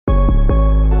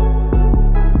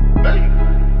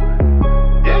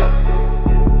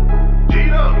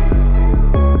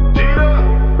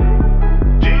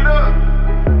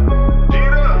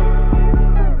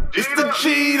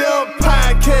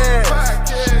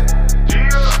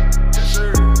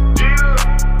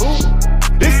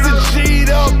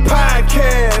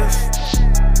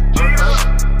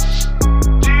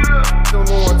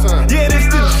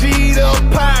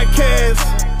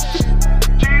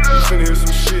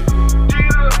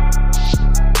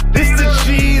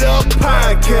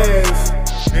Podcast.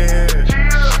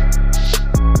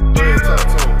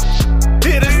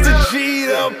 It is the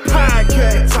G'd Up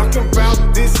Podcast. Talking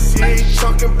about this, yeah,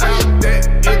 talking about that.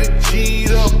 It the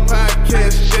G'd Up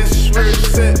Podcast. That's where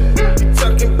it's at. You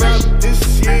talking about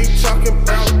this, yeah, talking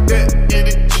about that. It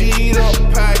the G'd Up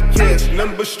Podcast.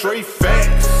 Number straight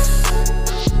facts.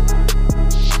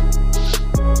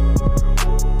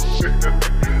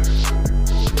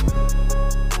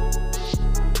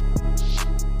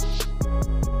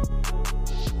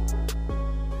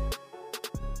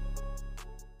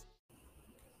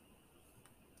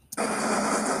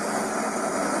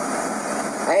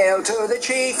 Hail to the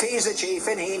chief, he's the chief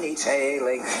and he needs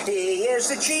hailing. He is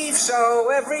the chief, so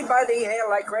everybody hail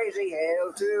like crazy.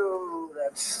 Hail to,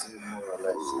 that's more or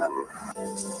less.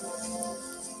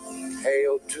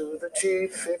 Hail to the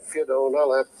chief, if you don't,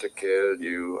 I'll have to kill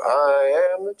you.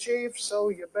 I am the chief, so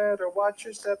you better watch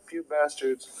your step, you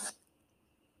bastards.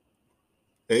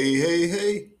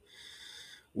 Hey.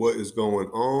 What is going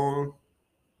on?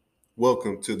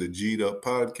 Welcome to the G'd Up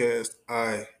Podcast.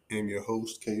 I am your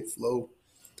host, K-Flow.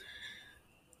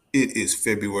 It is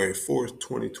February 4th,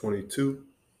 2022.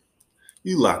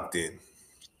 You locked in.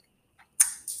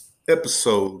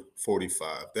 Episode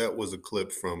 45. That was a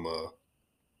clip from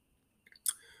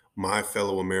My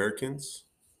Fellow Americans.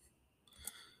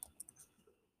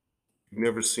 If you've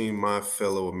never seen My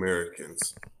Fellow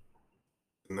Americans,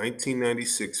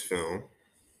 1996 film,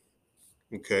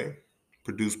 okay,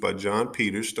 produced by John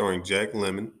Peters, starring Jack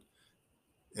Lemmon,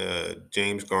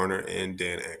 James Garner, and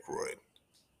Dan Aykroyd.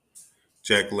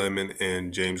 Jack Lemmon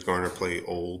and James Garner play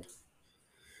old,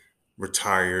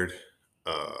 retired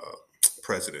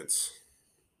presidents.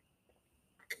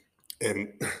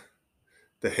 And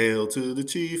the hail to the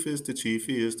chief is the chief,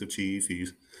 he is the chief,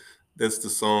 he's... That's the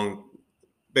song.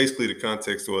 Basically, the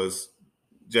context was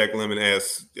Jack Lemmon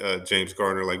asked James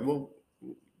Garner, like, well,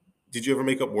 did you ever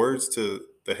make up words to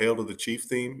the hail to the chief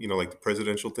theme? You know, like the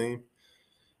presidential theme?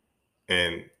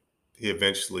 And he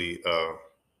eventually...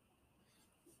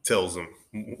 tells him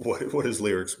what his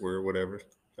lyrics were or whatever.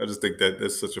 I just think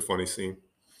that's such a funny scene.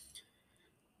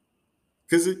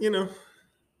 Because,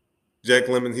 Jack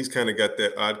Lemmon, he's kind of got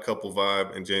that Odd Couple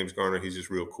vibe, and James Garner, he's just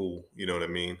real cool. You know what I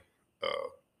mean?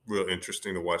 Real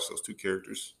interesting to watch those two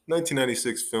characters.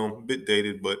 1996 film, a bit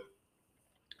dated, but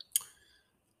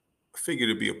I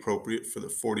figured it'd be appropriate for the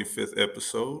 45th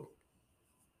episode,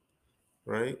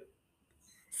 right?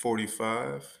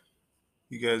 45.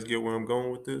 You guys get where I'm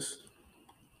going with this?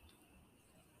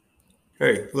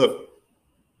 Hey, look,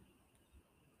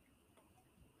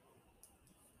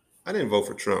 I didn't vote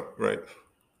for Trump, right?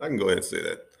 I can go ahead and say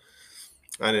that.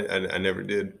 I never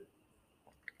did.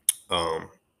 I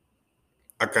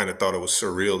kind of thought it was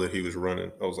surreal that he was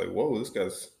running. I was like, whoa, this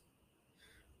guy's,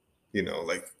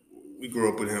 like we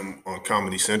grew up with him on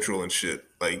Comedy Central and shit,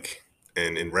 like,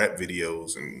 and in rap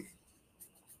videos. And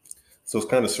so it's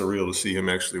kind of surreal to see him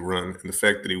actually run. And the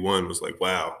fact that he won was like,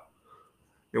 wow.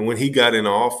 And when he got in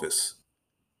office,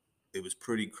 it was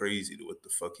pretty crazy to what the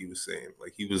fuck he was saying.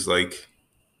 Like, he was like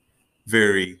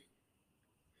very,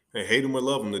 I hate him or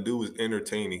love him, the dude was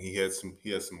entertaining. He had some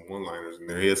one-liners in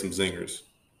there. He had some zingers,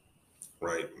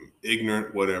 right?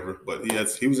 Ignorant, whatever, but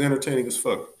he was entertaining as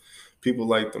fuck. People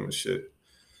liked him and shit.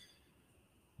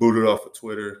 Booted off of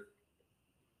Twitter.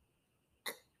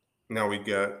 Now we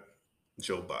got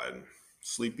Joe Biden,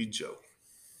 Sleepy Joe.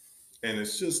 And it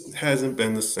just hasn't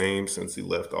been the same since he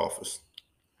left office.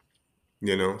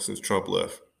 Since Trump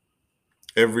left.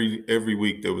 Every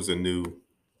week there was a new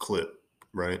clip,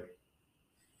 right?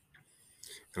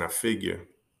 And I figure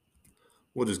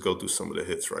we'll just go through some of the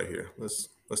hits right here. Let's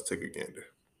take a gander.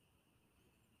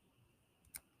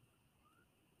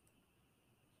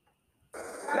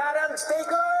 Madam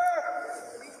Speaker,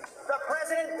 the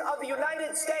President of the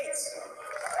United States.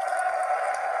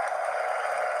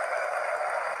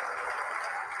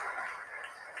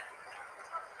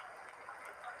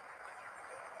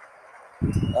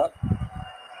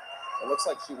 It looks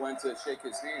like she went to shake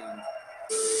his hand.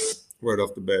 Right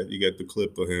off the bat, you got the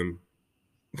clip of him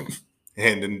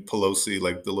handing Pelosi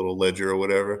like the little ledger or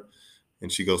whatever,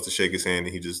 and she goes to shake his hand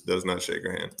and he just does not shake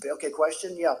her hand. Okay,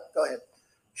 question? Yeah, go ahead.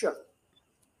 Sure.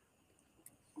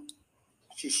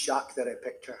 She's shocked that I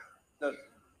picked her. No.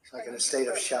 It's like in a state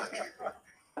of shock.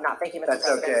 I'm not thinking, Mr. That's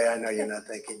President. okay. I know you're not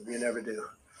thinking. You never do.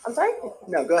 I'm sorry?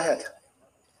 No, go ahead.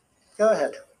 Go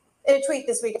ahead. In a tweet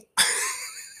this week.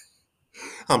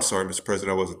 I'm sorry, Mr.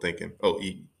 President, I wasn't thinking. Oh,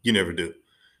 you never do.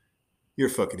 You're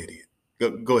a fucking idiot.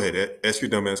 Go ahead, ask your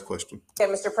dumbass question.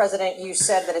 Okay, Mr. President, you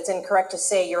said that it's incorrect to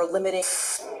say you're limiting.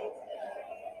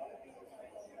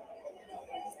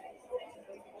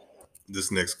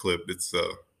 This next clip, it's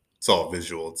It's all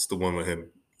visual. It's the one with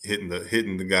him hitting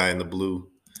the guy in the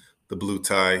blue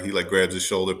tie. He like grabs his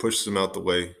shoulder, pushes him out the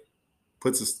way,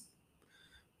 puts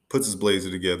his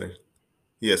blazer together.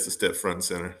 He has to step front and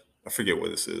center. I forget what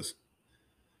this is.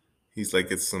 He's like,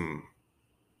 it's some,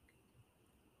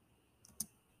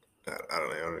 I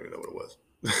don't even know what it was.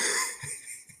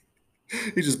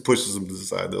 He just pushes him to the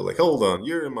side. They're like, hold on,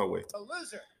 you're in my way. A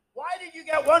loser. Why did you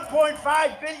get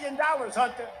 $1.5 billion,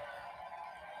 Hunter?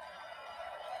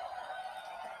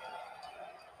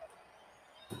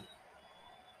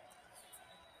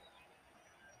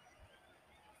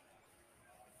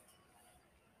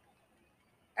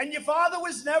 And your father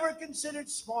was never considered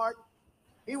smart.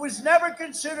 He was never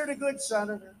considered a good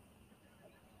senator.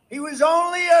 He was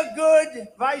only a good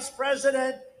vice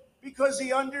president because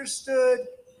he understood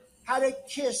how to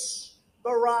kiss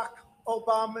Barack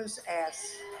Obama's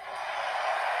ass.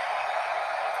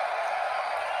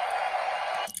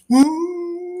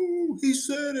 Woo! He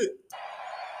said it.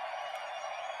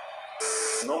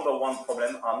 Number one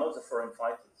problem are not the foreign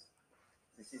fighters.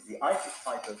 This is the ISIS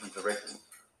fighters in the region.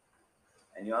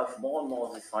 And you have more and more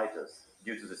of these fighters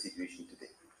due to the situation today.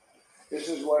 This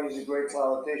is why he's a great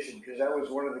politician, because that was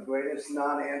one of the greatest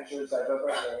non-answers I've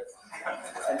ever heard.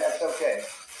 And that's okay.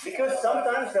 Because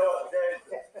sometimes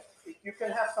you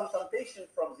can have some temptation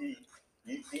from the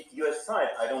US side.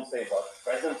 I don't say about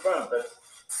President Trump, but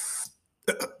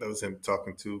That was him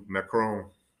talking to Macron.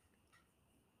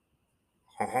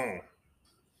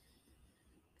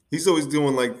 He's always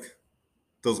doing like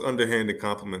those underhanded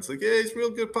compliments. Like, yeah, he's a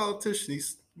real good politician.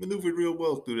 He's maneuvered real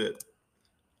well through that.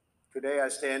 Today I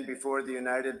stand before the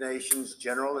United Nations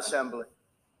General Assembly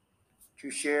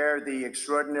to share the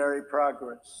extraordinary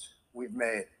progress we've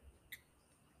made.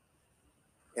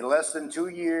 In less than 2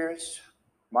 years,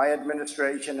 my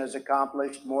administration has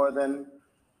accomplished more than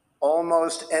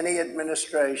almost any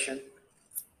administration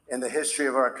in the history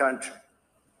of our country.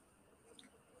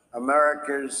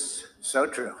 America's so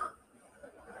true.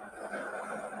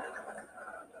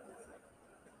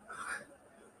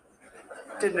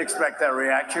 Didn't expect that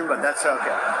reaction, but that's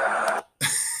okay.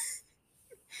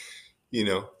 You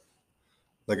know,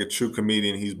 like a true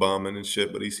comedian, he's bombing and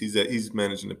shit, but he's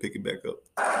managing to pick it back up.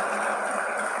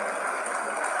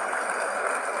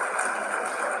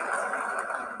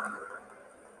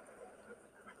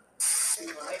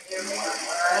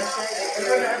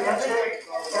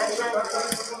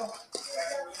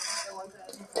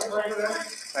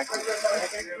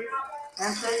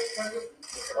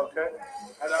 Okay.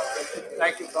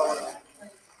 Thank you, fellas.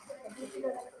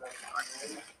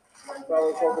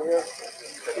 Fellas over here.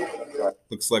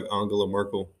 Looks like Angela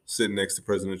Merkel sitting next to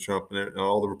President Trump, and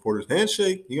all the reporters,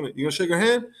 handshake. You gonna shake her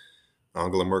hand?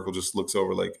 Angela Merkel just looks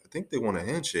over like, I think they want a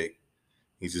handshake.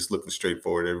 He's just looking straight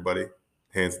forward. Everybody,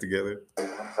 hands together. Thank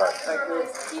you. I just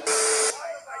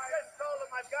told him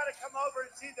I've got to come over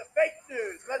and see the fake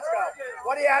news. Let's go.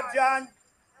 What do you have, John?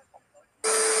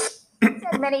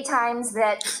 Said many times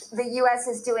that the U.S.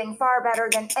 is doing far better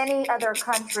than any other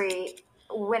country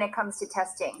when it comes to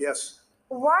testing. Yes.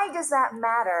 Why does that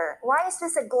matter? Why is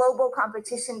this a global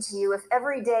competition to you if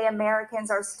every day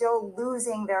Americans are still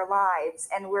losing their lives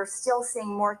and we're still seeing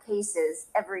more cases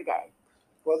every day?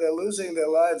 Well, they're losing their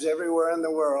lives everywhere in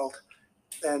the world.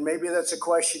 And maybe that's a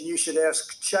question you should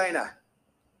ask China.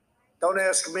 Don't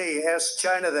ask me, ask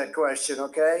China that question,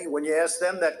 okay? When you ask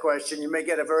them that question, you may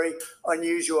get a very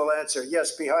unusual answer.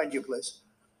 Yes, behind you, please.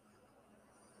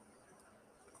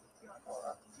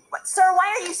 Sir,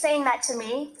 why are you saying that to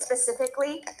me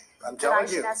specifically? I'm telling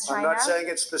you, I'm not saying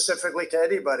it specifically to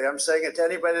anybody. I'm saying it to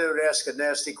anybody that would ask a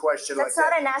nasty question like that. That's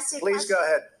not a nasty question. Please go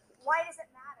ahead. Why does it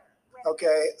matter?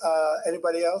 Okay,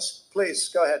 anybody else? Please,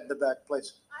 go ahead in the back,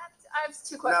 please. I have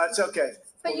two questions. No, it's okay.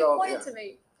 But We'll you go pointed here. to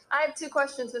me. I have two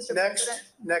questions, Mr. Next, President.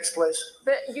 next, please.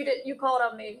 But you called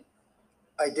on me.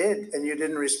 I did, and you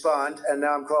didn't respond, and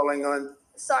now I'm calling on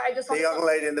Sorry, I just the wanted young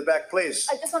lady in the back, please.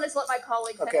 I just wanted to let my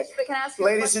colleague finish. Okay. But can I ask you a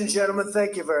Ladies question? and gentlemen,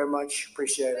 thank you very much.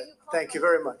 Appreciate it. Thank you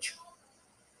very much.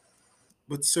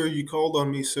 But sir, you called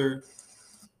on me, sir.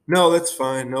 No, that's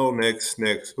fine. No, next.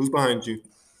 Who's behind you?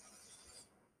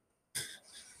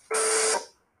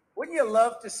 Wouldn't you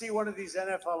love to see one of these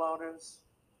NFL owners,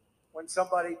 when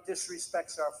somebody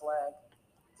disrespects our flag,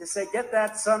 to say, get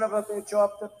that son of a bitch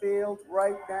off the field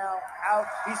right now, out,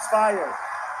 he's fired.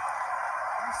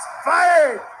 He's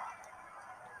fired!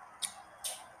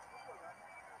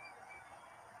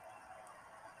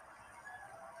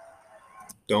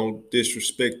 Don't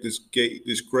disrespect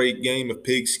this great game of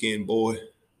pigskin, boy.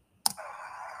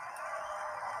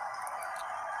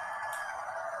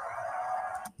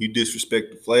 You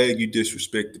disrespect the flag, you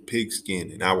disrespect the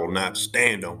pigskin, and I will not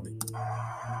stand on it.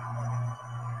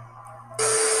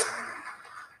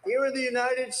 Here in the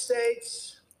United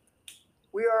States,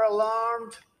 we are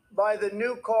alarmed by the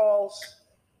new calls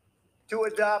to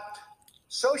adopt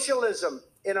socialism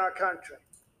in our country.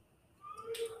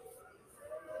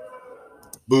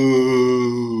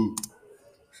 Boo.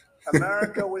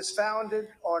 America was founded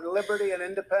on liberty and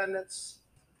independence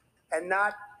and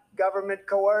not government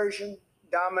coercion,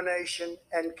 domination,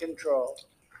 and control.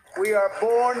 We are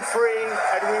born free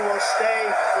and we will stay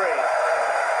free.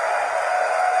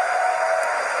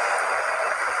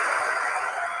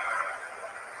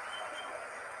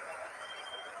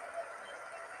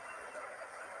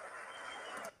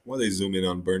 Why they zoom in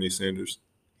on Bernie Sanders?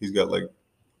 He's got a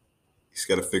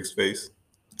fixed face.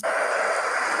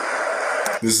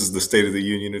 This is the State of the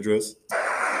Union address.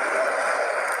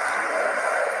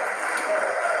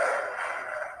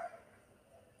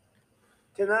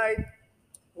 Tonight,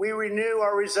 we renew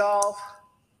our resolve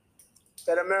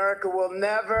that America will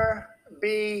never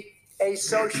be a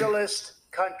socialist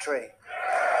country.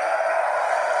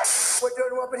 We're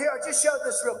doing well, but here, I just showed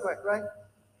this real quick, right?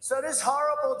 So this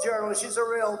horrible journalist, she's a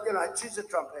real, she's a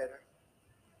Trump hater.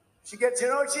 She gets,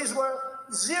 what she's worth?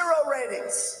 0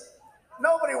 ratings.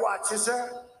 Nobody watches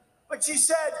her. But she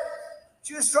said,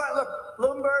 she was trying, look,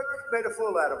 Bloomberg made a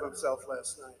fool out of himself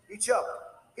last night. He choked.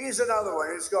 He's another one.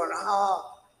 He's going, I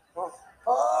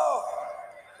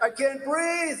can't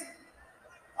breathe.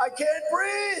 I can't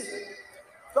breathe.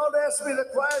 Don't ask me the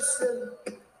question,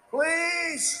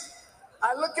 please.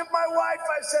 I look at my wife,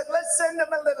 I said, let's send him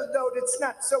a little note. It's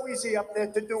not so easy up there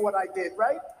to do what I did,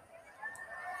 right?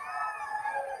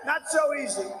 Not so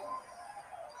easy.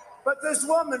 But this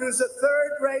woman who's a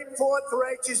 3rd rate, 4th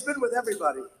rate, she's been with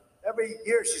everybody. Every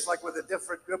year she's like with a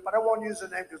different group, but I won't use her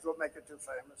name because we'll make her too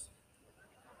famous.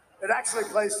 It actually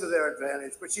plays to their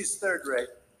advantage, but she's 3rd rate.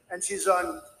 And she's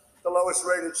on the lowest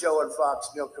rated show on Fox,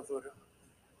 Neil Cavuto.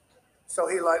 So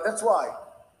that's why.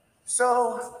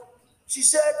 So she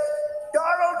said,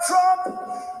 Donald Trump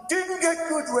didn't get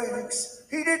good ratings.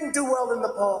 He didn't do well in the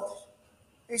polls.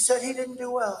 He said he didn't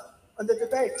do well in the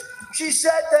debate. She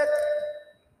said that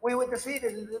we were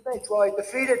defeated in the debate. Well, I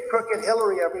defeated crooked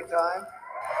Hillary every time,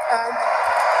 and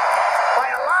by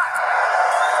a lot.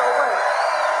 So wait.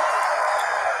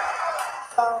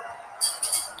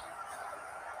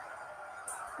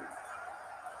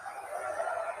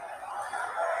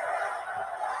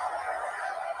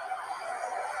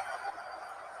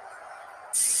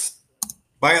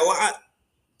 By a lot.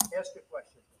 Ask a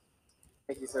question.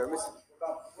 Thank you, sir. What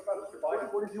about Mr.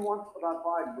 Biden? What did you want about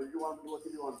Biden? What did you want to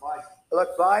do on Biden?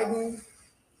 Look, Biden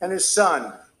and his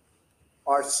son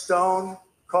are stone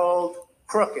cold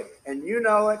crooked, and you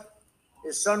know it.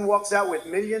 His son walks out with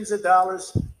millions of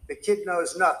dollars. The kid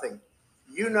knows nothing.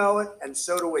 You know it, and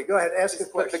so do we. Go ahead, ask a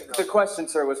question. The question,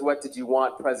 sir, was what did you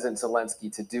want President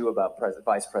Zelensky to do about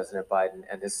Vice President Biden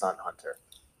and his son Hunter?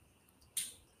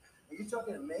 Are you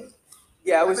talking to me?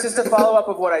 Yeah, it was just a follow-up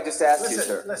of what I just asked you,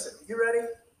 sir. Listen, you ready?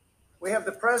 We have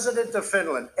the president of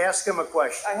Finland. Ask him a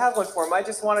question. I have one for him. I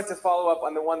just wanted to follow up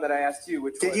on the one that I asked you,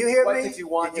 which was, Did you hear what me? did you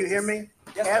want? Did you hear me?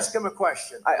 Yes, ask sir. him a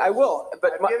question. I will,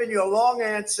 but I've given you a long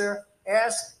answer.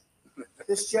 Ask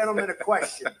this gentleman a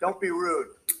question. Don't be rude.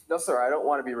 No, sir, I don't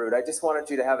want to be rude. I just wanted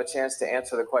you to have a chance to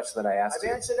answer the question that I asked I've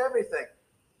you. answered everything.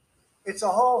 It's a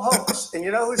whole hoax. And you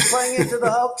know who's playing into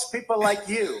the hoax? People like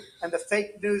you and the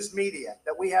fake news media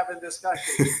that we have in this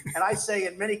country. And I say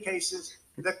in many cases,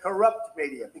 the corrupt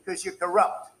media, because you're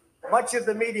corrupt. Much of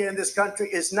the media in this country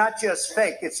is not just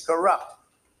fake, it's corrupt.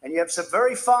 And you have some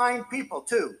very fine people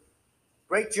too.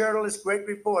 Great journalists, great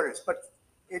reporters. But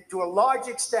to a large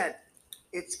extent,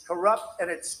 it's corrupt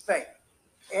and it's fake.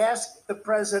 Ask the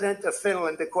president of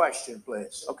Finland a question,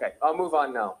 please. Okay, I'll move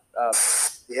on now.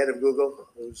 The head of Google,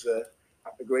 who's a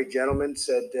great gentleman,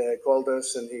 called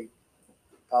us and he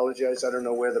apologized. I don't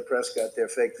know where the press got their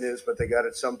fake news, but they got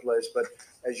it someplace. But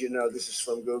as you know, this is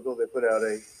from Google. They put out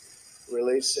a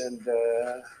release, and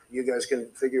you guys can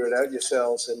figure it out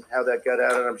yourselves and how that got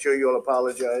out. And I'm sure you'll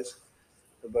apologize.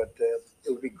 But it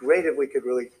would be great if we could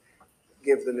really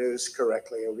give the news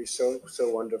correctly. It would be so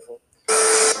wonderful.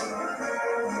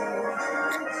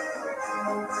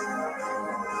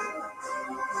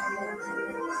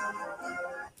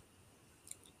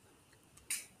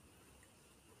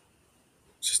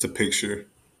 Just a picture.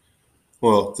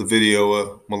 Well, the video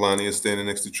of Melania standing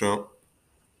next to Trump.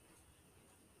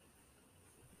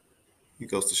 He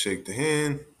goes to shake the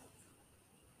hand.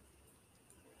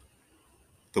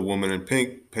 The woman in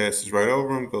pink passes right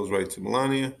over him, goes right to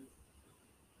Melania.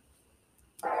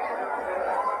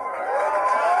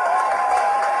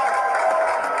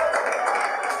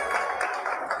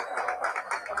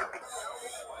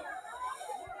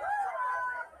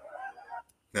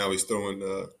 now he's throwing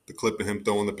the clip of him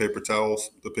throwing the paper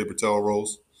towel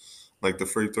rolls, like the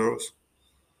free throws.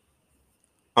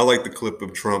 I like the clip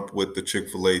of Trump with the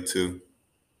Chick-fil-A too.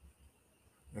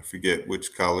 I forget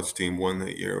which college team won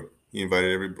that year. He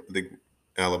invited everybody,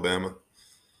 Alabama.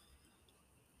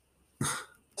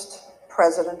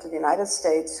 President of the United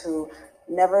States who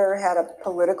never had a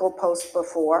political post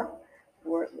before,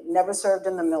 never served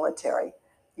in the military.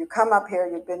 You come up here,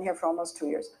 you've been here for almost 2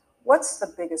 years. What's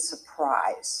the biggest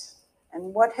surprise?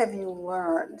 And what have you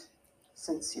learned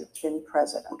since you've been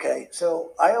president? Okay,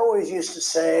 so I always used to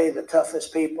say the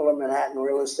toughest people are Manhattan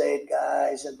real estate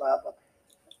guys and blah, blah.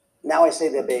 Now I say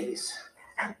they're babies.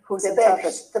 Who's the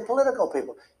toughest? The political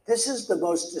people. This is the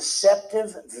most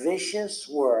deceptive, vicious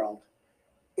world.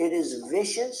 It is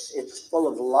vicious. It's full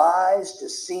of lies,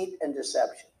 deceit, and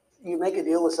deception. You make a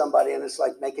deal with somebody, and it's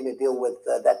like making a deal with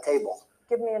that table.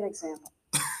 Give me an example.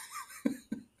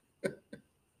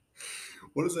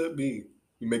 What does that mean?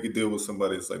 You make a deal with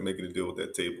somebody, it's like making a deal with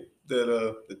that table.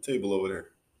 The table over there.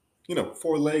 You know,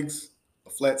 4 legs, a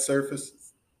flat surface.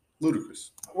 It's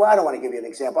ludicrous. Well, I don't want to give you an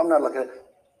example. I'm not looking at it.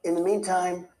 In the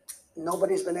meantime,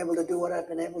 nobody's been able to do what I've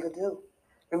been able to do.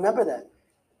 Remember that.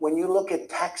 When you look at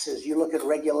taxes, you look at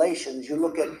regulations, you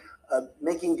look at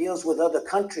making deals with other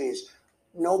countries,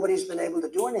 nobody's been able to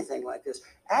do anything like this.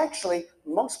 Actually,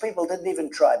 most people didn't even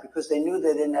try because they knew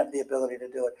they didn't have the ability to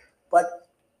do it. But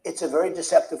it's a very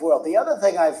deceptive world. The other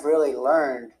thing I've really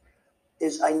learned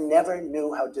is I never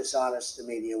knew how dishonest the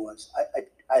media was.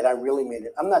 I really mean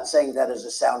it. I'm not saying that as a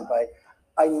soundbite.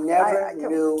 I never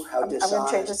knew how dishonest. I'm going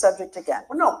to change the subject again.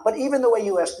 Well, no, but even the way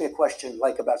you asked me a question,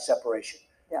 like about separation.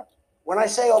 Yeah. When I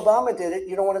say Obama did it,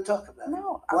 you don't want to talk about it.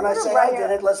 No. When I say I did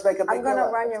it, let's make a big deal. I'm going to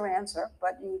run your answer,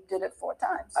 but you did it 4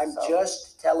 times. I'm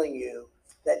just telling you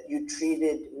that you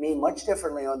treated me much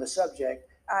differently on the subject.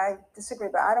 I disagree,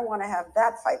 but I don't want to have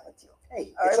that fight with you.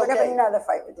 Hey, All right, it's we're going to okay. have another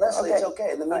fight with you. Leslie, Okay. it's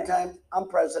okay. In the meantime, I'm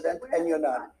president and you're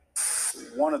not.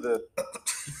 One of the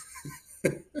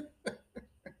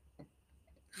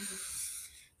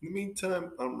In the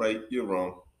meantime, I'm right, you're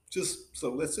wrong. Just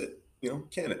so that's it. You know,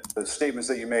 can it? the statements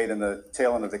that you made in the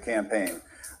tail end of the campaign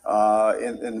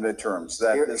in the midterms.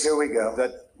 That Here we go.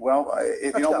 That, well,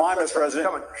 if you don't mind, Mr.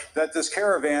 President, that this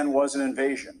caravan was an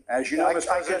invasion. As you know, Mr.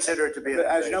 I President, consider it to be an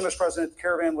as you know, invasion. Mr. President, the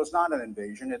caravan was not an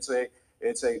invasion.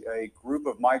 It's a group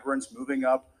of migrants moving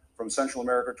up from Central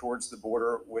America towards the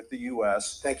border with the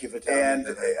U.S. Thank you for telling me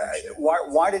And that.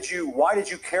 why did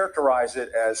you characterize it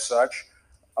as such?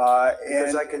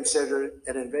 Because I consider it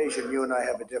an invasion. You and I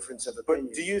have a difference of opinion.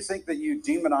 But do you think that you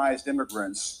demonized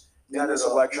immigrants in Not this at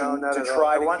all. election No, not to at all.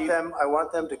 try I to want keep them. I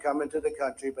want them to come into the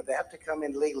country, but they have to come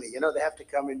in legally. You know, they have to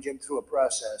come in, Jim, through a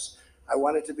process. I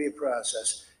want it to be a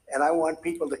process, and I want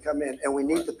people to come in, and we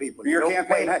need the people. Your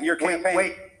campaign.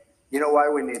 Wait. You know why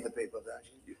we need the people, don't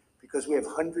you? Because we have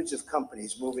hundreds of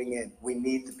companies moving in. We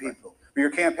need the people. Your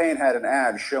campaign had an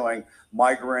ad showing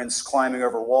migrants climbing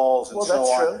over walls and Well, so that's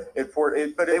on.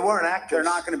 true. But they weren't actors. They're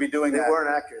not going to be doing They that. weren't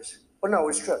actors. Well, no,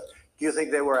 it's true. Do you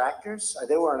think they were actors?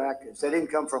 They weren't actors. They didn't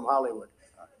come from Hollywood.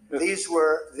 These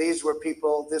were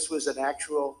people. This was an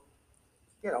actual,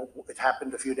 you know, it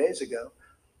happened a few days ago.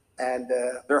 And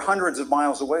they're hundreds of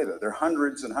miles away, though. They're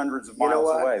hundreds and hundreds of you know miles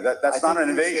what? away. That's I not think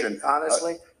an you should- invasion.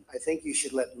 honestly, I think you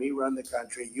should let me run the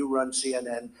country. You run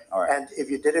CNN. All right. And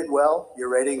if you did it well, your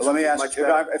ratings Let me would be ask, much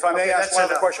better. if I may Okay, ask that's one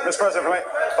other enough. question, Mr. President,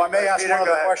 if I may ask Peter, one go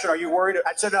other ahead. question, are you worried?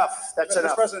 That's enough. That's Mr.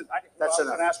 enough. President, That's I'm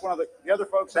going to enough. ask one of the other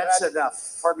folks. that That's had-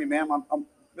 enough. Pardon me, ma'am. Mr.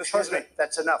 Excuse President, me.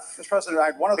 That's enough. Mr. President, I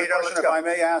have one other Peter, question, let's if go. I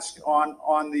may ask,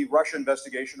 on the Russia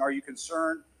investigation. Are you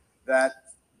concerned that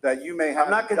you may have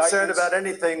I'm not concerned indictments- about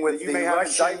anything with you the may have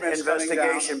Russian indictments coming down?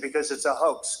 investigation because it's a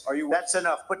hoax. Are you- That's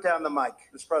enough. Put down the mic.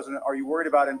 Mr. President, are you worried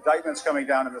about indictments coming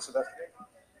down in this investigation?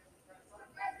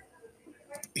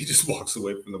 He just walks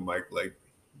away from the mic like,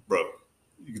 bro,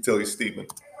 you can tell he's steaming.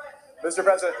 Mr.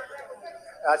 President,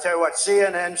 I'll tell you what,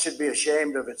 CNN should be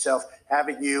ashamed of itself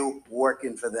having you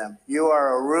working for them. You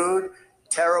are a rude,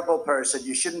 terrible person.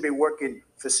 You shouldn't be working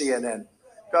for CNN.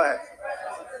 Go ahead.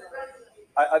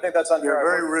 I think that's unfair. You're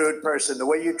a very rude person. The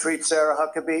way you treat Sarah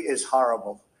Huckabee is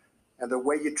horrible. And the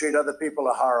way you treat other people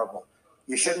are horrible.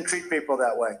 You shouldn't treat people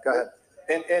that way. Go ahead.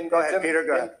 Go ahead, Peter,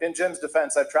 go ahead. In Jim's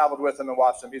defense, I've traveled with him and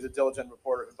watched him. He's a diligent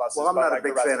reporter who busts Well, his I'm butt not a like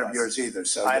big the rest fan of of us. yours either,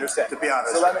 so I understand. to be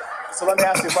honest. So let me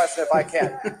ask you a question if I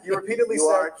can. You repeatedly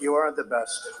said, You aren't the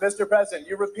best. Mr. President,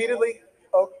 you repeatedly,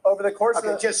 over the course Okay,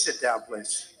 of the... just sit down,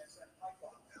 please.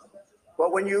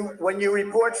 Well, when you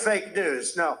report fake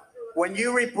news, when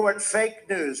you report fake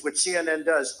news, which CNN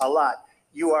does a lot,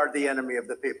 you are the enemy of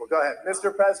the people. Go ahead.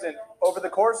 Mr. President, over the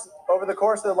course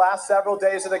of the last several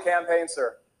days of the campaign,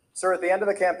 sir, Sir, at the end of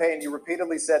the campaign, you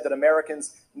repeatedly said that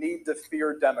Americans need to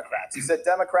fear Democrats. You said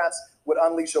Democrats would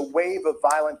unleash a wave of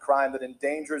violent crime that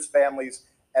endangers families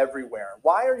everywhere.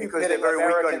 Why are you Because they're pitting very weak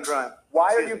on Americans? crime. Why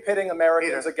are Excuse you me. pitting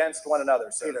Americans Peter. against one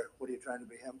another, sir? Peter, what are you trying to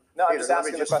be him? No, I'm Peter, just let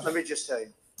asking me the question. Let me just tell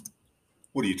you,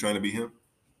 What are you trying to be him?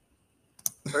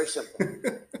 very simple.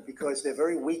 Because they're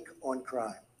very weak on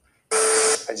crime.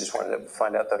 I just wanted to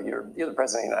find out, though, you're the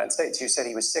president of the United States. You said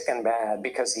he was sick and bad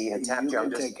because he attacked You you.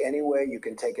 can take any way, you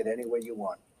can take it any way you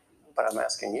want. But I'm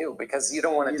asking you because you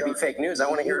don't want it to be fake news. I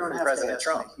want to hear it from President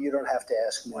Trump. You don't have to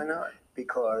ask me. Why not?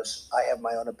 Because I have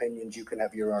my own opinions, you can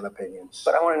have your own opinions.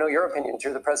 But I want to know your opinion.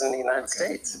 You're the president of the United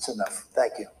States. It's enough.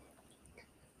 Thank you.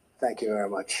 Thank you very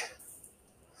much.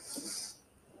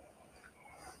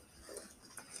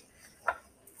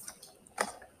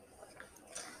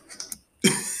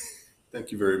 Thank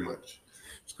you very much.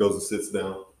 Just goes and sits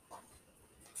down.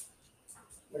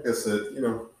 Like I said,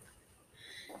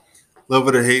 love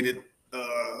it or hate it,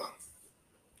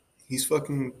 he's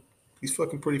fucking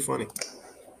pretty funny.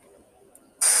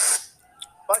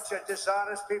 Bunch of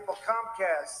dishonest people.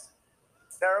 Comcast,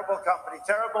 terrible company,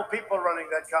 terrible people running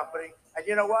that company. And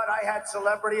you know what? I had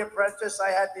Celebrity Apprentice.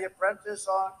 I had The Apprentice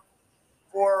on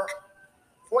for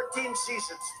 14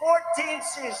 seasons. 14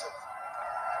 seasons.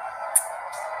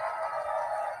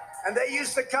 And they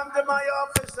used to come to my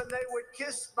office and they would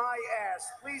kiss my ass.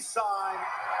 Please sign.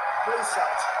 Please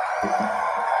sign.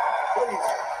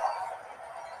 Please.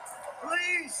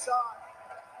 Please sign.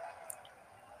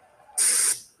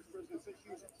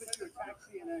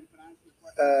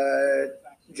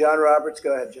 John Roberts,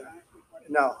 go ahead, John.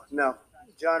 No.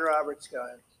 John Roberts, go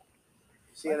ahead.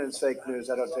 CNN's fake news.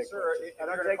 I don't take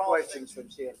questions from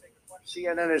CNN.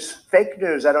 CNN is fake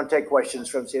news. I don't take questions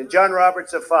from CNN. John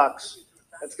Roberts of Fox.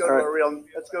 Let's go to a real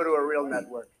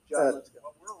network. John, let's go.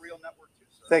 We're a real network too,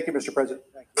 sir. Thank you, Mr. President.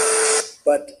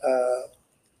 But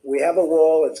we have a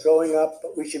wall. It's going up,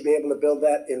 but we should be able to build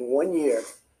that in 1 year,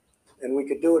 and we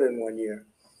could do it in 1 year.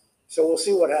 So we'll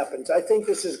see what happens. I think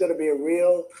this is going to be a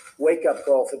real wake-up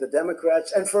call for the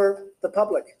Democrats and for the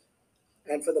public.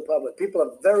 People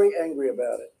are very angry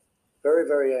about it. Very,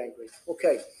 very angry.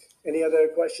 Okay. Any other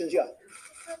questions? Yeah.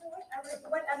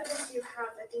 What evidence do you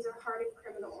have that these are hardened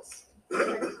criminals?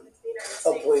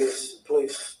 Oh,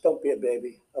 please, don't be a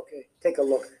baby. Okay, take a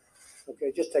look.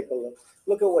 Okay, just take a look.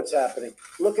 Look at what's happening.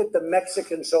 Look at the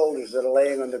Mexican soldiers that are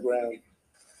laying on the ground.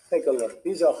 Take a look.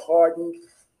 These are hardened,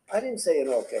 I didn't say in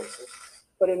all cases,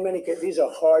 but in many cases, these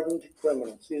are hardened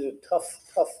criminals. These are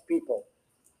tough people.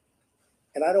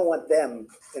 And I don't want them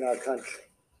in our country.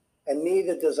 And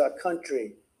neither does our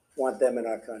country want them in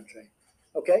our country.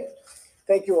 Okay?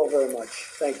 Thank you all very much.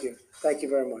 Thank you. Thank you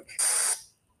very much.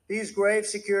 These grave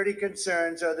security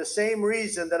concerns are the same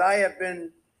reason that I have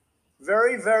been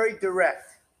very, very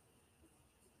direct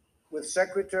with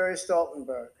Secretary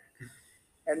Stoltenberg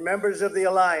and members of the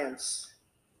alliance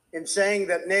in saying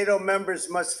that NATO members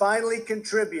must finally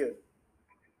contribute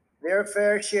their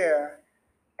fair share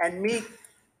and meet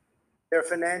their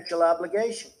financial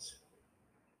obligations.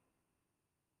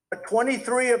 But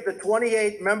 23 of the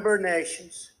 28 member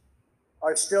nations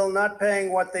are still not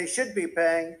paying what they should be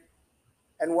paying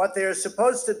and what they are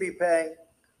supposed to be paying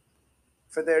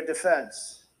for their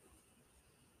defense.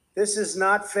 This is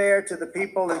not fair to the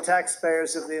people and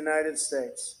taxpayers of the United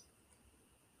States.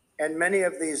 And many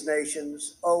of these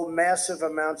nations owe massive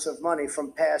amounts of money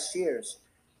from past years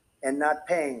and not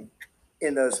paying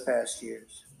in those past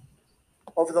years.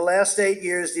 Over the last 8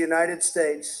 years, the United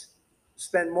States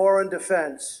spent more on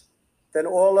defense than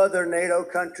all other NATO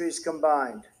countries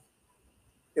combined.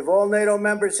 If all NATO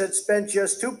members had spent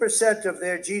just 2% of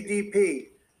their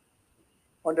GDP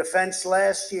on defense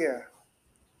last year,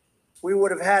 we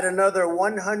would have had another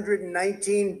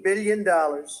 $119 billion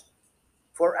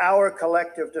for our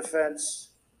collective defense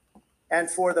and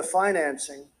for the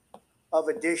financing of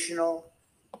additional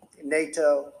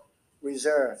NATO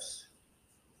reserves.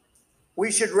 We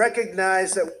should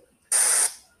recognize that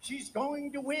she's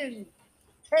going to win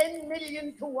 10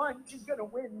 million to 1. She's going to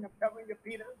win. I'm telling you,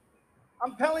 Peter.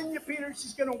 I'm telling you, Peter,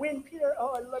 she's going to win. Peter,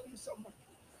 oh, I love you so much.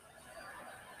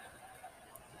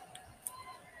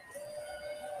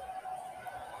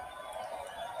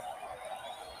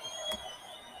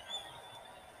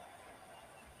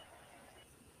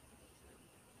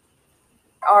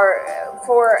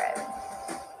 For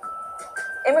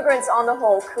immigrants on the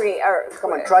whole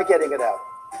Come on, try getting it out.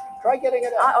 Try getting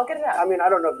it out. I'll get it out. I mean, I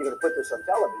don't know if you're going to put this on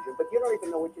television, but you don't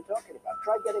even know what you're talking about.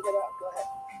 Try getting it out. Go ahead.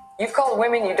 You've called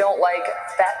women you don't like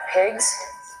fat pigs,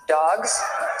 dogs,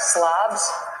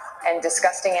 slobs, and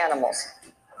disgusting animals.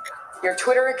 Your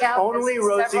Twitter account. Only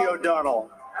Rosie O'Donnell.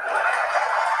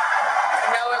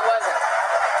 No, it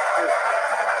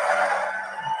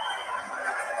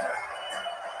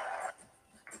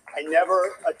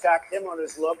attacked him on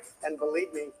his look, and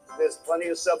believe me, there's plenty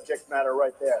of subject matter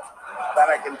right there. That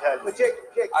I can tell you. But Jake,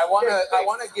 I want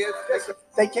to give.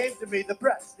 They came to me, the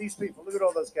press, these people. Look at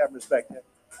all those cameras back there.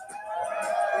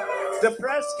 The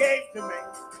press came to me,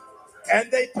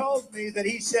 and they told me that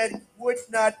he said would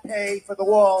not pay for the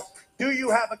wall. Do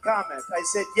you have a comment? I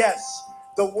said, yes.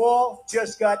 The wall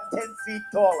just got 10 feet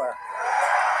taller.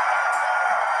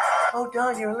 Oh,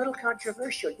 Don, you're a little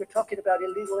controversial. You're talking about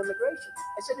illegal immigration.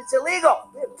 I said, it's illegal.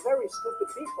 We have very stupid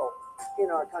people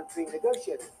in our country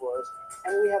negotiating for us,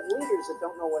 and we have leaders that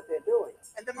don't know what they're doing.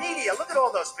 And the media, look at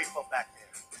all those people back there.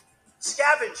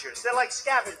 Scavengers. They're like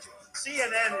scavengers.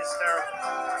 CNN is terrible.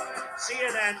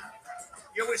 CNN.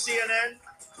 You with CNN?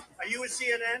 Are you with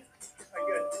CNN?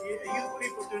 You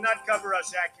people do not cover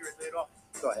us accurately at all.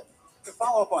 Go ahead. To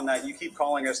follow up on that, you keep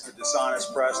calling us the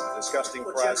dishonest press, the disgusting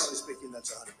press. Generally speaking,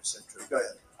 that's 100% true. Go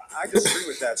ahead. I disagree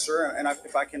with that, sir. And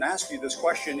if I can ask you this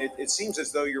question, it seems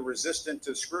as though you're resistant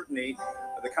to scrutiny,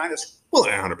 the kind of Well,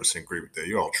 I 100% agree with that.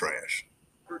 You're all trash.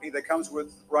 scrutiny that comes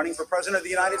with running for president of the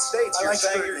United States. I You're like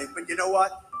saying scrutiny, but you know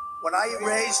what? When I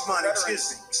raise money,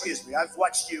 excuse me, I've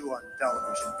watched you on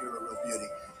television. You're a real beauty.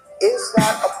 Is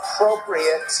that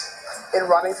appropriate in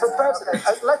running for president?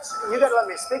 You got to let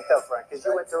me speak though, Frank, because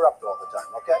you interrupt all the time.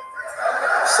 Okay.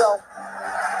 So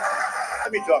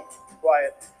let me talk.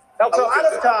 Quiet. A lot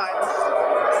of times.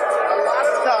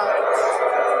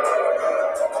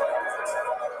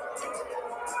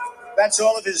 That's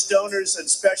all of his donors and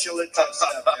special interests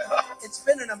out there. It's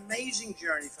been an amazing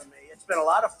journey for me. It's been a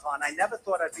lot of fun. I never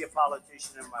thought I'd be a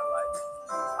politician in my life.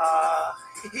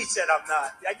 He said I'm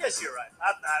not. I guess you're right.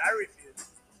 I'm not. I refuse.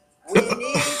 We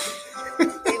need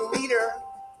a leader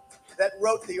that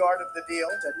wrote The Art of the Deal.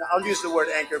 I'll use the word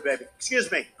anchor baby. Excuse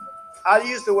me. I'll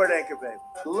use the word anchor baby.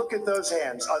 Look at those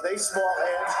hands. Are they small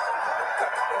hands?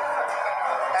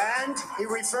 And he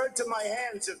referred to my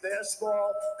hands. If they're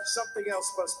small, something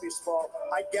else must be small.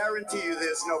 I guarantee you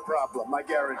there's no problem. I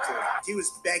guarantee. He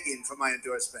was begging for my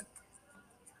endorsement.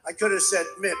 I could have said,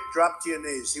 Mitt, drop to your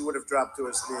knees. He would have dropped to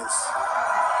his knees.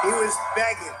 He was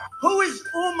begging. Who is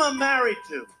Uma married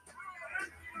to?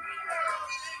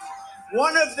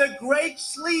 One of the great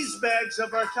sleazebags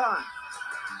of our time.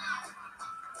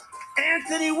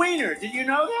 Anthony Weiner. Did you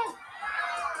know that?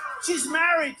 She's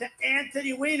married to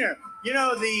Anthony Weiner. You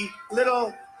know, the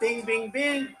little bing, bing,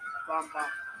 bing, bum, bum.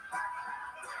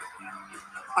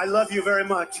 I love you very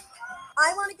much.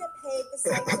 I want to get paid the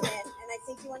same as men, and I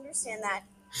think you understand that.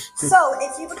 So,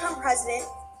 if you become president,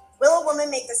 will a woman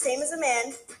make the same as a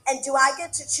man? And do I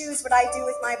get to choose what I do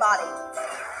with my body?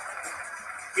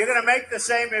 You're going to make the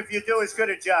same if you do as good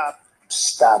a job.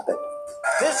 Stop it.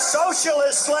 This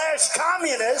socialist /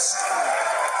 communist,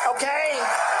 okay?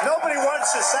 Nobody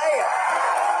wants to say it.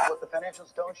 What the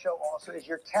financials don't show also is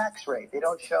your tax rate. They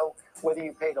don't show whether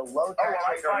you paid a low tax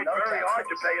rate or I a no fight very tax hard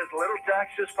rate. to pay as little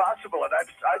tax as possible, and I've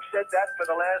said that for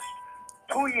the last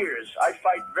 2 years. I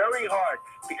fight very hard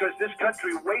because this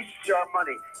country wastes our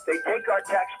money. They take our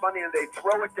tax money and they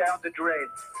throw it down the drain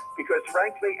because,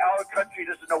 frankly, our country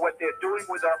doesn't know what they're doing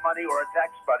with our money or our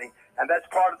tax money, and that's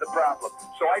part of the problem.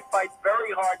 So I fight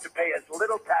very hard to pay as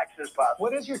little tax as possible.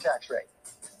 What is your tax rate?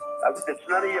 It's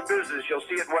none of your business. You'll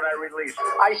see it when I release it.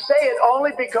 I say it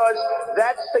only because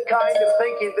that's the kind of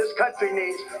thinking this country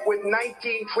needs with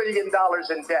 $19 trillion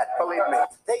in debt, believe me.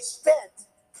 They spent,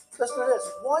 listen to this,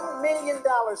 $1 million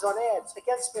on ads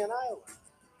against me in Iowa.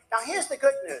 Now, here's the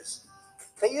good news.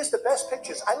 They used the best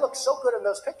pictures. I look so good in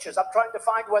those pictures. I'm trying to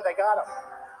find where they got them.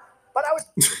 But I was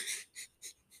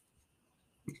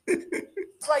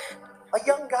like a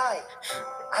young guy.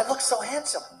 I look so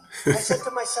handsome. I said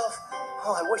to myself,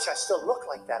 oh, I wish I still looked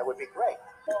like that. It would be great.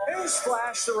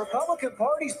 Newsflash, the Republican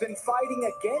Party's been fighting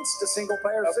against a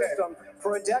single-payer system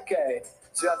for a decade.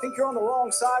 So I think you're on the wrong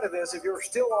side of this if you're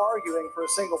still arguing for a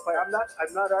single-payer.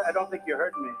 I don't think you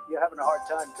heard me. You're having a hard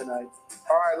time tonight.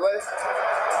 All right,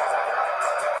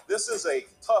 this is a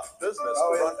tough business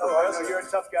to run for president. You're a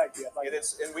tough guy, Jeff.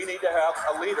 And we need to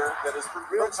have a leader that is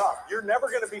real tough. You're never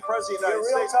going to be president of the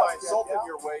United States by insulting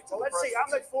your way to the Let's see,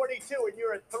 presidency. I'm at 42 and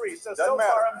you're at 3, so Doesn't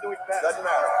matter. far I'm doing better. Doesn't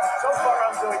matter. So far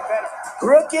I'm doing better.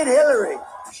 Crooked Hillary.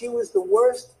 She was the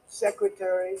worst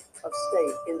Secretary of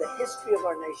State in the history of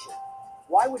our nation.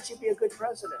 Why would she be a good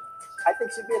president? I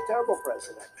think she'd be a terrible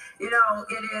president. You know,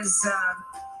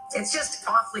 it's just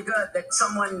awfully good that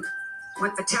someone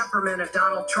with the temperament of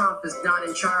Donald Trump is not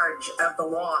in charge of the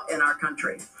law in our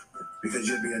country. Because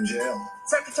you'd be in jail.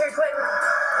 Secretary Clinton.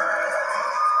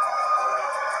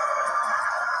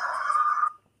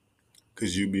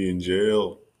 Because you be in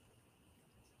jail.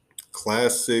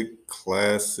 Classic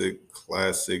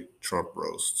Trump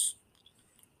roasts.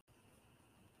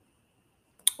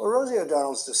 Well, Rosie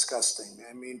O'Donnell's disgusting.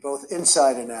 I mean, both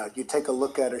inside and out. You take a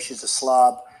look at her, she's a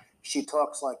slob. She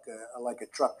talks like a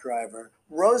truck driver.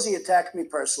 Rosie attacked me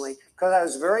personally because I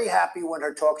was very happy when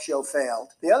her talk show failed.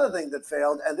 The other thing that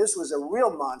failed, and this was a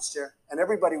real monster, and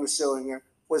everybody was suing her,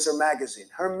 was her magazine.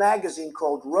 Her magazine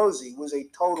called Rosie was a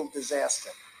total disaster.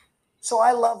 So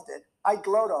I loved it. I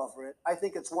gloat over it. I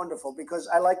think it's wonderful because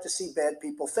I like to see bad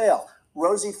people fail.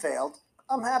 Rosie failed.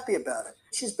 I'm happy about it.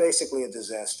 She's basically a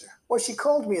disaster. Well, she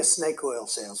called me a snake oil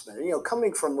salesman. You know,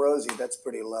 coming from Rosie, that's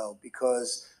pretty low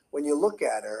because when you look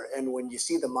at her and when you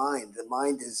see the mind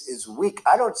is weak.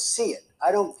 I don't see it.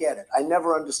 I don't get it. I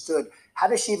never understood. How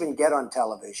does she even get on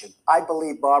television? I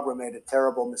believe Barbara made a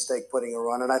terrible mistake putting her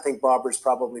on, and I think Barbara's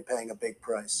probably paying a big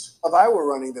price. If I were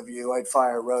running The View, I'd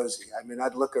fire Rosie. I mean,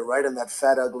 I'd look her right in that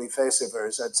fat, ugly face of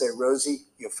hers. I'd say, Rosie,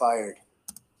 you're fired.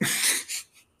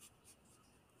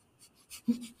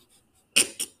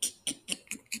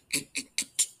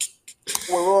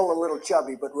 We're all a little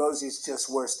chubby, but Rosie's just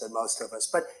worse than most of us.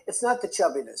 But it's not the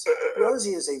chubbiness.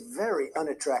 Rosie is a very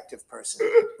unattractive person,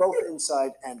 both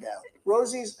inside and out.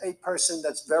 Rosie's a person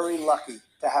that's very lucky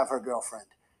to have her girlfriend.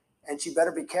 And she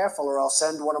better be careful or I'll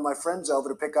send one of my friends over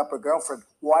to pick up her girlfriend.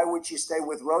 Why would she stay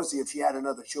with Rosie if she had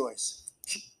another choice?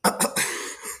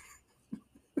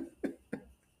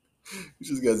 You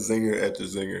just got zinger after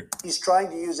zinger. He's trying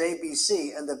to use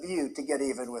ABC and The View to get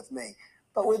even with me.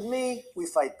 But with me, we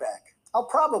fight back. I'll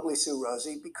probably sue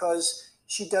Rosie because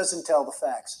she doesn't tell the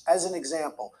facts. As an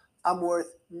example, I'm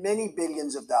worth many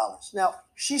billions of dollars. Now,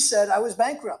 she said I was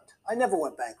bankrupt. I never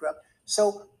went bankrupt.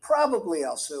 So probably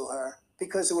I'll sue her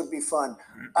because it would be fun.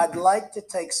 I'd like to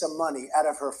take some money out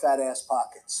of her fat ass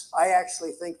pockets. I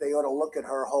actually think they ought to look at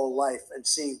her whole life and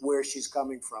see where she's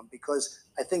coming from because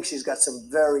I think she's got some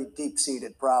very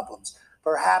deep-seated problems.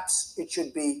 Perhaps it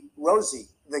should be Rosie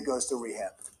that goes to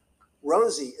rehab.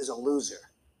 Rosie is a loser.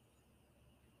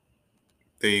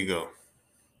 There you go.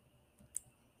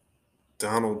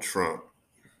 Donald Trump,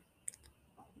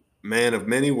 man of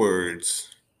many words.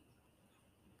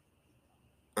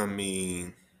 I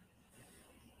mean,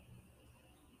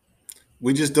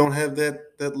 we just don't have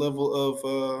that level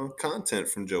of content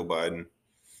from Joe Biden,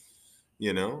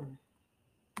 you know?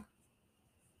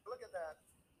 Look at that.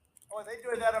 Oh, are they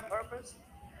doing that on purpose?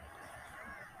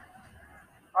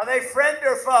 Are they friend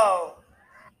or foe?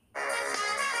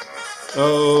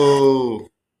 Oh.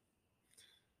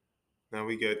 Now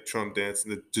we got Trump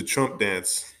dancing, the Trump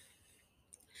dance.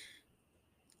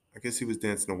 I guess he was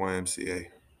dancing the YMCA.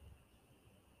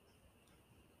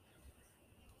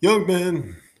 Young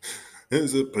man,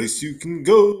 there's a place you can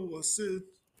go, I said.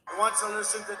 Who wants to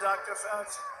listen to Dr.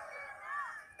 Fauci?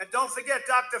 And don't forget,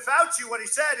 Dr. Fauci, what he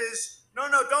said is, no,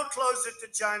 don't close it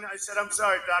to China. I said, I'm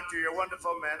sorry, doctor, you're a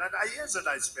wonderful man. And he is a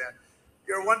nice man.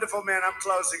 You're a wonderful man, I'm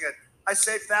closing it. I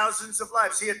saved thousands of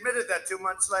lives. He admitted that 2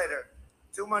 months later.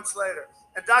 2 months later.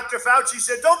 And Dr. Fauci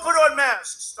said, don't put on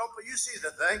masks. You see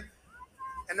the thing.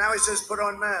 And now he says, put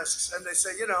on masks. And they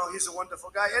say, you know, he's a wonderful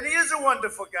guy. And he is a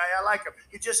wonderful guy. I like him.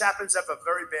 He just happens to have a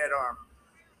very bad arm.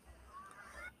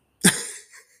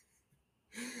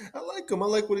 I like him. I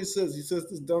like what he says. He says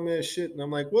this dumbass shit. And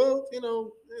I'm like, well, you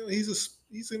know, he's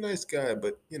a nice guy,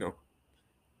 but, you know,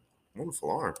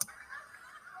 wonderful arm.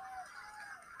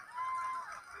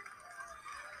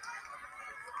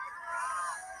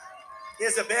 He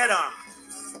has a bad arm.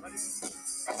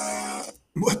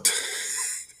 What?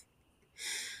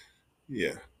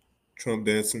 Yeah. Trump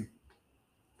dancing.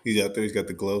 He's out there. He's got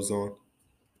the gloves on.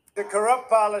 The corrupt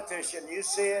politician, you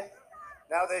see it?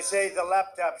 Now they say the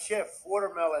laptop, Schiff,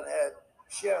 watermelon head,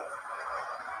 Schiff.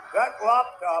 That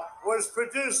laptop was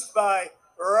produced by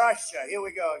Russia. Here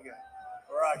we go again.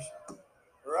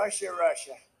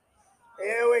 Russia.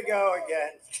 Here we go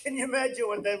again. Can you imagine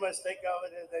what they must think of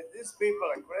it? These people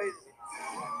are crazy.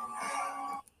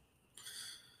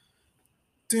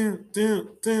 Damn.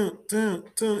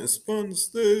 It's fun to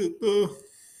stay there.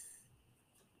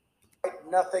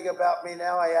 Nothing about me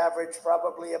now. I average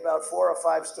probably about 4 or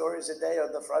 5 stories a day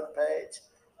on the front page.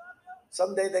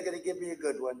 Someday they're going to give me a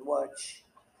good one. Watch.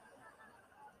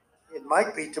 It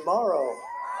might be tomorrow.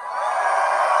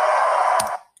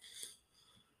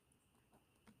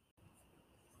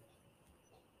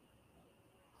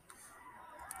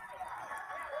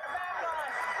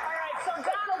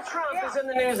 Is in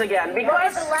the news again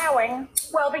because allowing.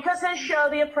 Well, because his show,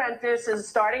 The Apprentice, is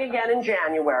starting again in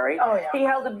January. Oh yeah. He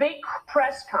held a big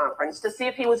press conference to see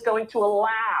if he was going to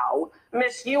allow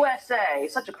Miss USA,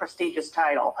 such a prestigious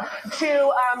title,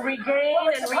 to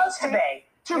regain and retain.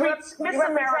 Miss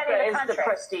America is the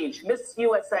prestige. Miss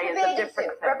USA is a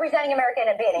different thing. Representing America in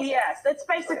a bathing suit. Yes, it's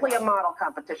basically a model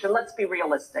competition. Let's be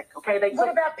realistic, okay? What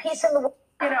about peace in the world?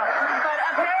 But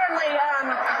apparently,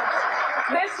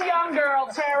 this young girl,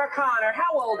 Tara Connor,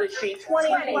 how old is she?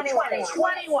 21.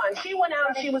 She went out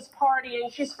and she was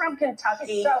partying. She's from Kentucky.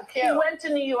 She's so cute. She went to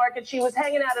New York and she was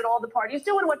hanging out at all the parties,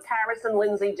 doing what Paris and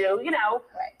Lindsay do,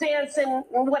 dancing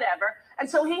and whatever. And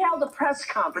so he held a press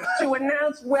conference to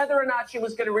announce whether or not she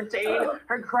was going to retain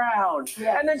her crown.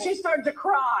 And then she started to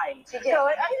cry. So I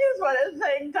just want to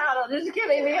thank Donald just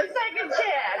giving me a second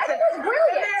chance. And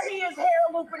there he is, hair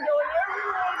looping, going,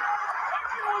 everyone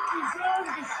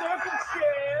deserves a second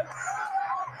chance.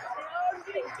 I'm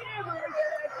going to give her a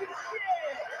second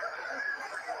chance.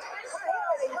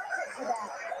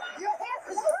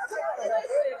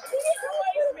 He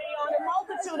annoys me on a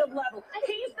multitude of levels.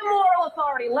 He's the moral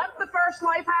authority. Left the first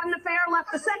wife, had an affair.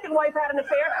 Left the second wife, had an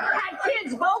affair. Had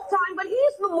kids both times, but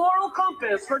he's the moral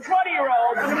compass for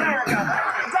 20-year-olds in America.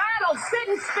 Donald, sit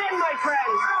and spin, my friends. I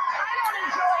don't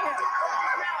enjoy him.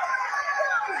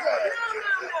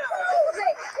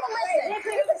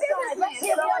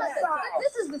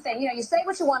 This is the thing, you say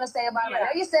what you want to say about him. I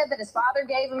know you said that his father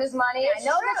gave him his money. I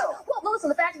know that. Well, listen,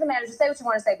 the fact of the matter is, you say what you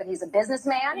want to say, but he's a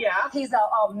businessman. He's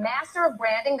a master of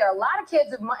branding. There are a lot of kids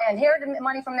who inherited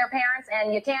money from their parents,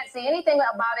 and you can't see anything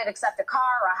about it except a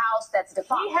car or a house that's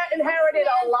defunct. He inherited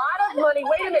a lot of money.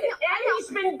 Wait a minute. And he's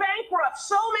been bankrupt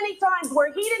so many times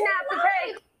where he didn't have to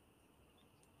pay.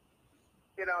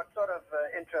 It's sort of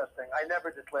interesting. I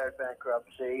never declared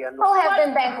bankruptcy, and have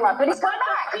been bankrupt, but he's come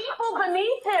back. The people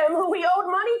beneath him who he owed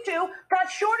money to got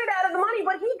shorted out of the money,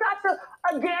 but he got to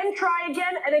try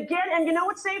again and again. And you know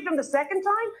what saved him the second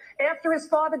time? After his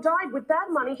father died, with that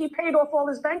money, he paid off all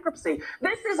his bankruptcy.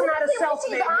 This is not a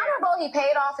self-made He's honorable. He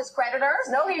paid off his creditors.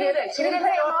 No, he didn't. He didn't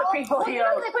pay off the people he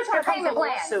owed. They put you on a payment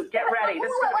plan. Get ready. This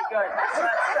is going to be good. How did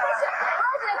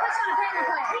they put you on a payment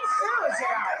plan? He sues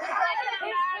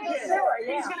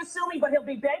He's going to sue me, but he'll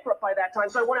be bankrupt by that time,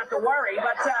 so I won't have to worry.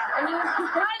 But, I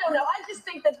don't know. I just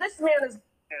think that this man is...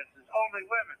 It's only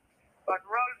women. But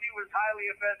Rosie was highly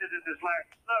offended at this last.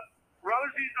 Look,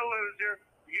 Rosie's a loser.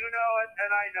 You know it,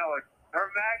 and I know it. Her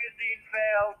magazine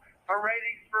failed. Her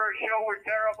ratings for her show were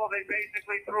terrible. They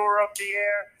basically threw her up the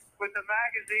air. With the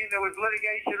magazine, there was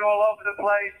litigation all over the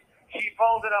place. She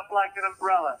folded up like an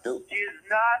umbrella. She is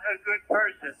not a good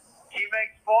person. She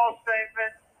makes false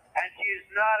statements. And she is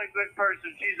not a good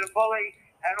person. She's a bully,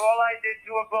 and all I did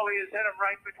to a bully is hit him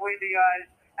right between the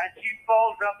eyes, and she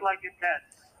folds up like a tent.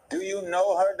 Do you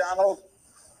know her, Donald?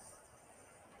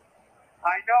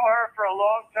 I know her for a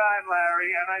long time,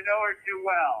 Larry, and I know her too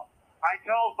well. I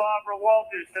told Barbara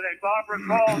Walters today. Barbara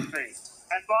called me,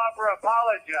 and Barbara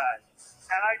apologized.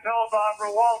 And I told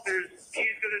Barbara Walters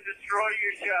she's going to destroy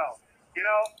your show.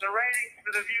 The ratings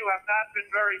for The View have not been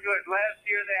very good. Last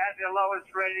year, they had their lowest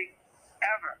rating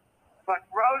ever. But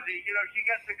Rosie, she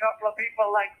gets a couple of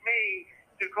people like me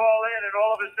to call in, and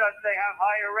all of a sudden they have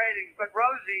higher ratings. But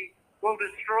Rosie will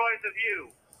destroy The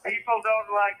View. People don't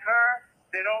like her.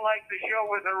 They don't like the show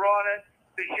with her on it.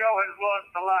 The show has lost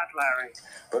a lot, Larry.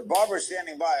 But Barbara's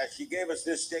standing by us. She gave us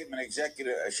this statement.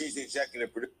 She's the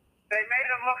executive producer. They made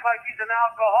him look like he's an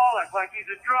alcoholic, like he's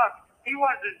a drunk. He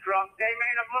wasn't drunk. They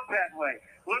made him look that way.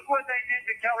 Look what they did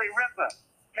to Kelly Ripa.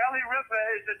 Kelly Ripa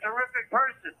is a terrific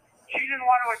person. She didn't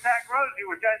want to attack Rosie,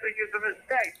 which I think is a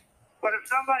mistake. But if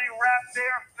somebody wrapped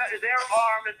their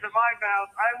arm into my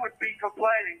mouth, I would be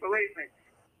complaining, believe me.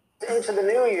 Into the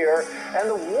new year,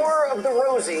 and the war of the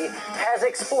Rosie has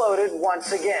exploded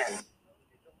once again.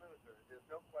 She's a loser. There's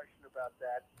no question about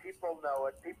that. People know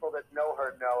it. People that know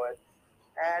her know it.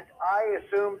 And I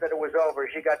assumed that it was over.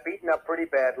 She got beaten up pretty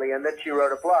badly, and then she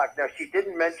wrote a blog. Now, she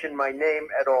didn't mention my name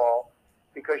at all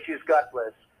because she's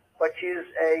gutless. But she's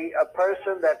a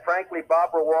person that, frankly,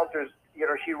 Barbara Walters,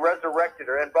 she resurrected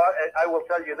her. And I will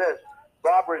tell you this,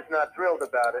 Barbara is not thrilled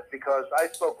about it because I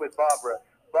spoke with Barbara.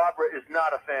 Barbara is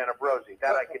not a fan of Rosie.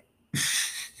 That I can...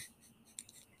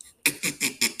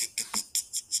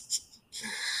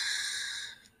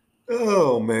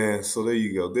 Oh, man. So there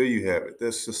you go. There you have it.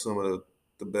 That's just some of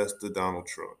the best of Donald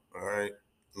Trump. All right.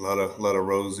 A lot of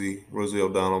Rosie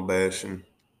O'Donnell bashing.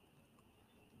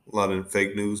 A lot of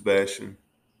fake news bashing.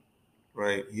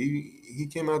 Right. He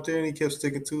came out there and he kept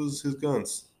sticking to his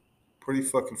guns. Pretty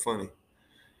fucking funny.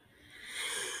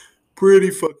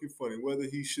 Whether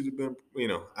he should have been,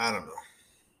 I don't know.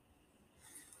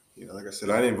 Like I said,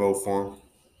 I didn't vote for him.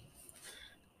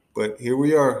 But here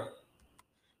we are.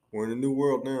 We're in a new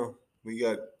world now. We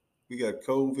got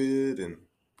COVID and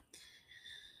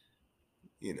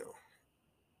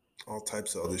all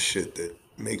types of other shit that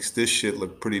makes this shit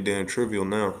look pretty damn trivial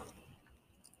now.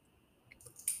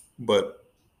 But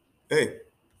hey,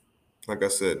 like I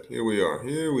said, here we are,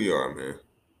 man.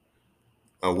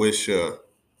 I wish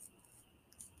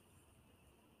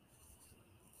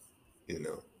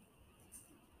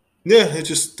Yeah, it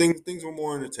just things were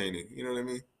more entertaining. You know what I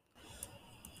mean?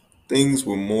 Things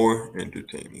were more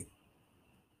entertaining.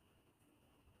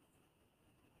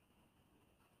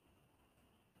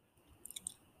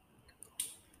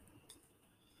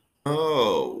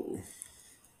 Oh,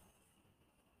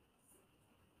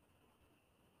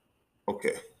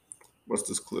 okay. What's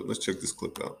this clip? Let's check this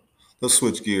clip out. Let's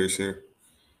switch gears here.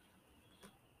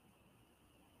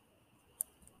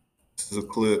 This is a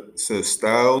clip. It says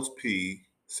Styles P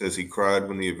says he cried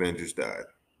when the Avengers died.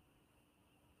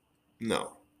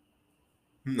 No.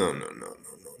 No, no, no,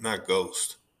 no, no. Not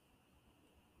Ghost.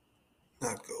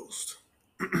 Not Ghost.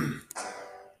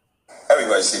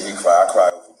 Everybody see me cry. I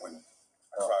cried when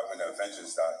the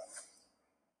Avengers died.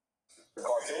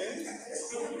 Cartoon?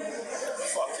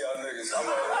 Fuck y'all niggas. I'm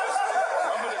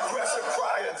an aggressive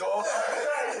crier, dog.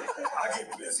 I get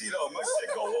busy though. My shit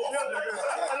go off, nigga.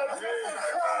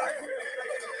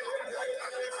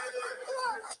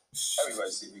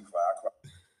 Everybody see me cry. I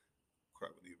cry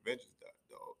when the Avengers died,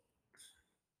 dog.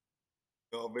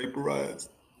 Y'all vaporized.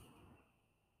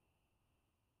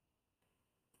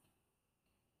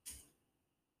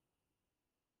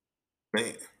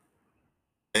 Man.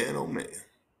 Man, oh man.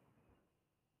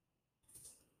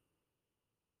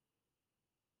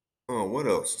 Oh, what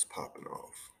else is popping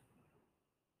off?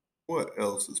 What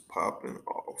else is popping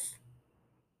off?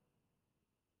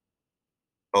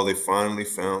 Oh, they finally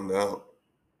found out.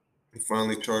 They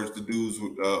finally charged the dudes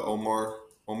with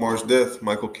Omar's death,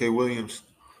 Michael K. Williams.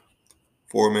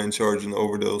 4-man charge in the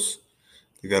overdose.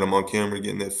 They got him on camera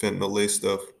getting that fentanyl lace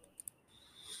stuff.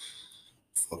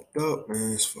 Fucked up,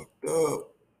 man. It's fucked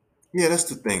up. Yeah, that's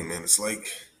the thing, man. It's like,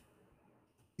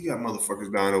 you got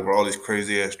motherfuckers dying over all these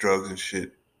crazy ass drugs and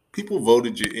shit. People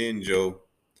voted you in, Joe.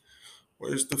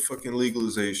 Where's the fucking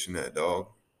legalization at, dog?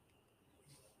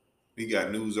 We got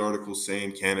news articles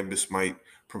saying cannabis might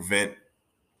prevent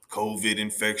COVID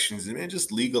infections. And man,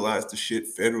 just legalize the shit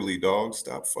federally, dog.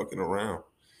 Stop fucking around.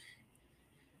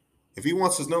 If he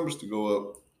wants his numbers to go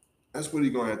up, that's what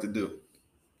he's gonna have to do.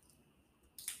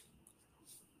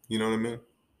 You know what I mean?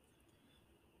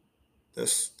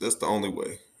 That's the only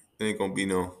way. It ain't gonna be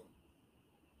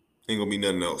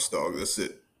nothing else, dog. That's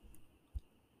it.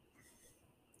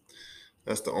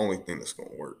 That's the only thing that's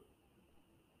gonna work.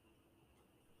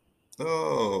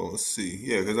 Oh, let's see.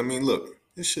 Yeah, because I mean, look,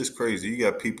 this shit's crazy. You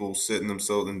got people setting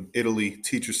themselves in Italy.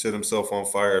 Teacher set himself on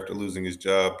fire after losing his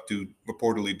job,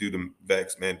 reportedly due to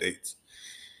vax mandates.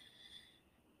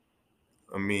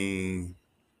 I mean,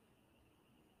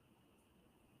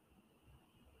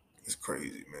 it's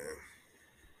crazy, man.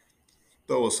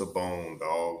 Throw us a bone,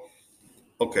 dog.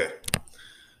 Okay.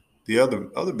 The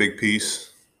other big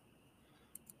piece,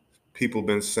 people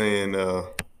been saying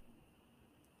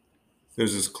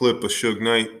there's this clip of Suge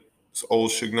Knight, this old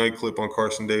Suge Knight clip on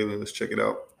Carson Daly. Let's check it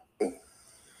out. I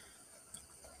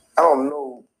don't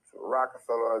know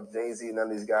Rockefeller or Jay-Z,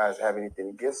 none of these guys have anything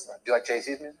against him. Do you like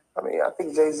Jay-Z's music? I mean, I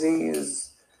think Jay-Z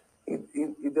is, he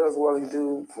does what he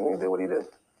do. He did what he did.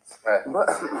 Right. But,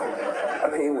 I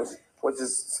mean, which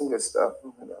is some good stuff,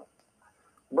 you know.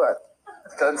 But.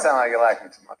 It doesn't sound like you like him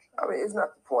too much. I mean, it's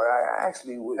not the point. I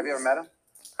actually would. Have you ever met him?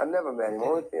 I never met him. The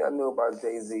only thing I knew about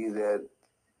Jay-Z that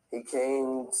he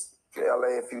came to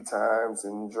LA a few times,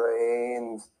 and Dre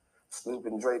and Snoop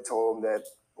and Dre told him that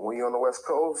when you're on the West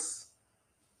Coast,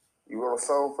 you wrote a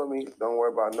song for me, don't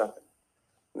worry about nothing.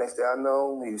 Next thing I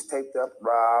know, he was taped up,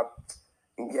 robbed,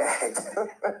 and gagged.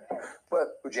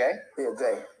 But who, Jay? Yeah,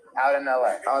 Jay. Out in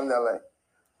LA. Out in LA.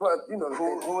 But you know,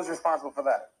 who was responsible for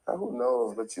that? Who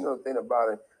knows? But you know the thing about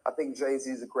it, I think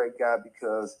Jay-Z's a great guy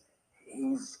because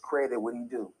he's created what he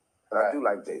do. And I do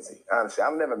like Jay-Z. Honestly,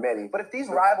 I've never met him. But if these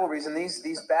rivalries and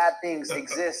these bad things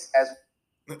exist as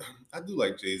I do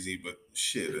like Jay-Z, but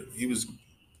shit, he was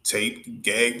taped,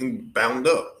 gagged, and bound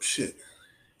up. Shit,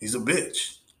 he's a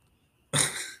bitch.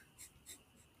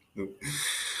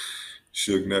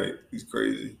 Suge Knight, he's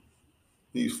crazy.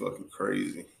 He's fucking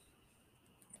crazy.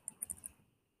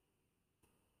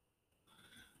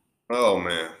 Oh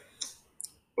man,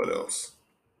 what else?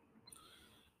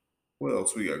 What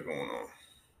else we got going on?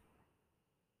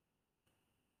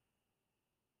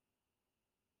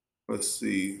 Let's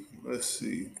see.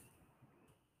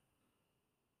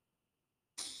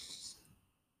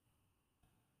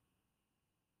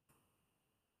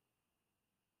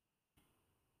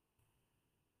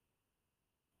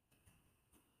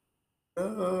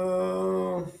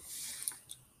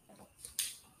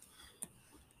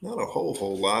 Not a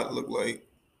whole lot, look like.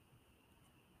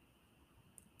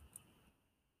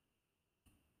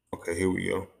 Okay, here we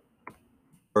go.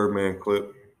 Birdman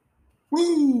clip.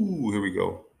 Woo! Here we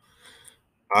go.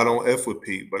 I don't F with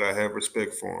Pete, but I have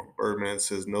respect for him. Birdman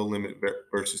says No Limit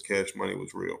versus Cash Money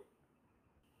was real.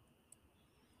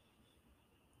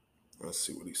 Let's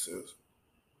see what he says.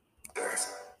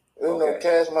 There's no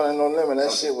Cash Money, No Limit.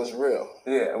 That shit was real.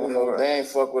 Yeah, you know, they ain't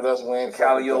fuck with us. We ain't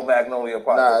Calio Magnolia Nah,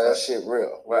 Project. that shit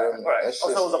real. Right. That shit, So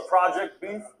it was a project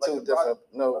beef? two different.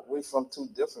 No, we from two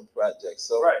different projects.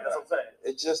 So Right, that's what I'm saying.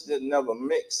 it just didn't never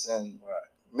mix, and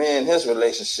me and his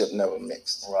relationship never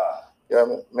mixed. Right. You know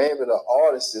what I mean? Maybe the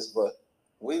artists is, but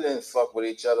we didn't fuck with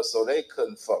each other, so they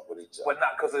couldn't fuck with each other. But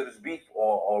not because it was beef,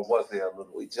 or was there a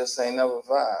little? We just ain't never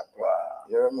vibe. Wow.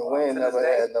 You know what I mean? We ain't To this never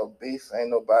day? had no beef. Ain't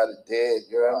nobody dead.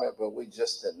 You know what I mean? But we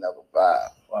just didn't never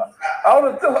vibe. Wow. I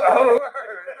would have thought.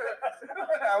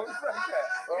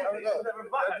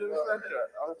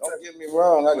 Don't get me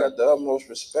wrong. I got the utmost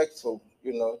respect for,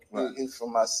 you know, he's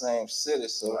from my same city,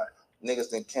 so niggas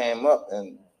then came up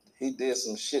and he did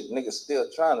some shit niggas still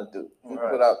trying to do. He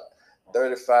put out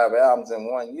 35 albums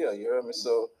in 1 year. You hear me?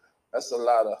 So that's a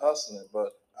lot of hustling,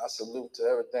 but I salute to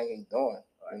everything he's doing.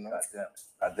 You know?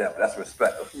 Goddamn, that's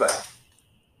respect.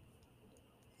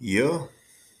 Yeah.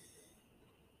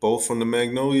 Both from the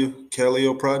Magnolia,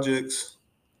 Calio Projects,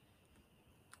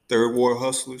 Third War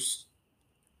Hustlers,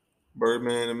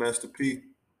 Birdman and Master P.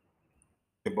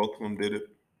 And both of them did it.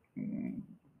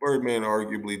 Birdman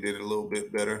arguably did it a little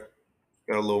bit better.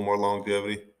 Got a little more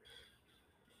longevity.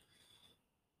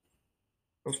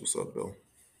 That's what's up, though.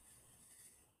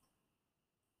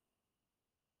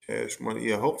 Cash Money.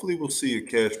 Yeah, hopefully we'll see a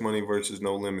Cash Money versus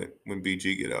No Limit when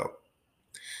BG get out.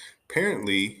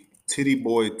 Apparently, Titty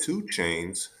Boy 2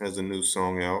 Chainz has a new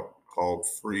song out called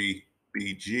Free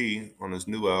BG on his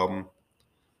new album.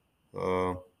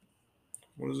 What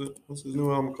is it? What's his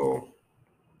new album called?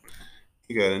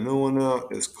 He got a new one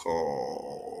out. It's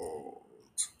called...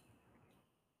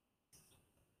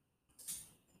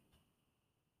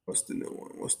 What's the new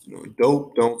one?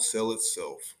 Dope Don't Sell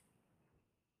Itself.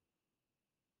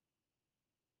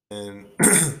 And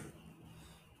I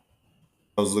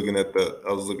was looking at the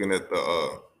I was looking at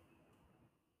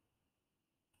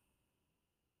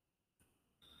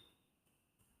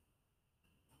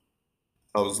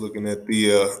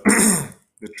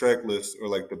the track list, or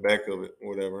like the back of it or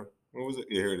whatever. What was it?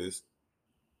 Yeah, here it is.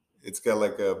 It's got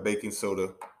like a baking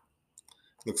soda.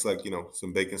 Looks like, you know,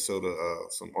 some baking soda,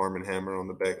 some Arm & Hammer on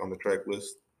the back on the track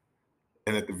list.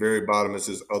 And at the very bottom, it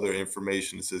says other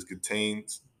information. It says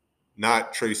contains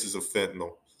not traces of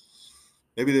fentanyl.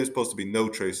 Maybe there's supposed to be no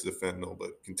traces of fentanyl,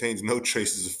 but contains no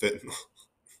traces of fentanyl.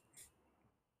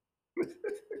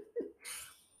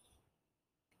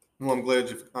 Well, I'm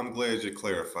glad you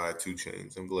clarified 2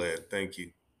 Chainz. I'm glad. Thank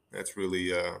you. That's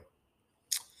really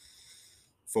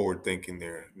forward thinking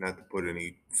there. Not to put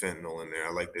any fentanyl in there.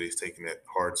 I like that he's taking that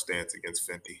hard stance against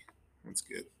Fenty. That's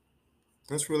good.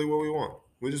 That's really what we want.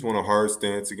 We just want a hard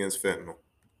stance against fentanyl.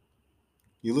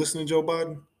 You listening, Joe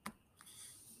Biden?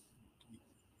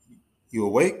 You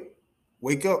awake?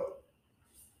 Wake up.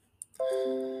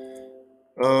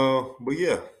 But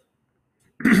yeah.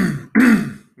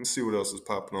 Let's see what else is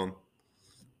popping on.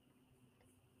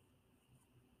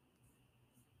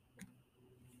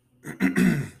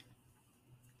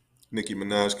 Nicki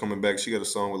Minaj coming back. She got a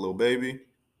song with Lil Baby.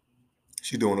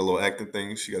 She doing a little acting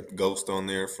thing. She got the Ghost on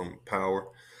there from Power.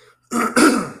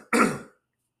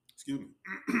 Excuse me.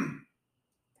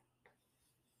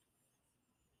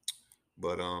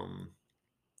 But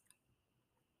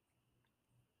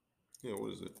yeah,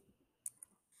 what is it?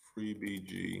 Free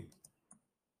BG,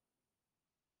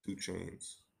 2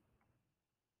 Chainz.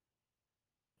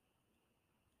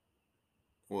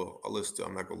 Well, I'm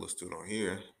not gonna list it on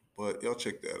here, but y'all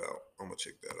check that out. I'm gonna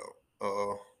check that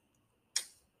out.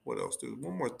 What else? There's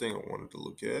one more thing I wanted to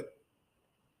look at.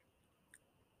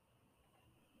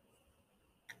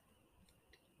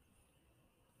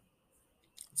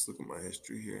 Let's look at my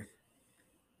history here.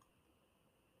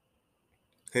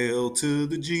 Hail to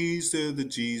the G's, and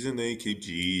they keep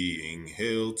G'ing.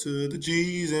 Hail to the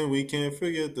G's, and we can't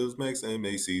forget those Max and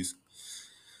Macy's.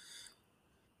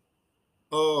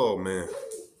 Oh, man.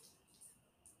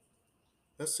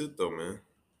 That's it, though, man.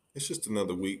 It's just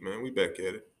another week, man. We back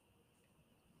at it.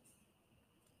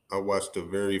 I watched a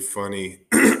very funny...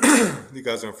 You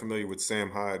guys aren't familiar with Sam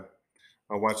Hyde.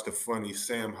 I watched a funny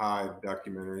Sam Hyde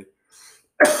documentary.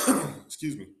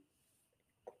 Excuse me.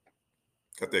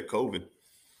 Got that COVID.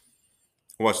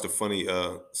 I watched a funny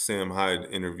Sam Hyde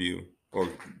interview or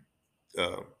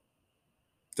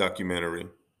documentary.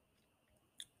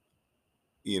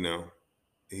 You know,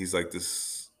 he's like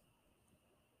this,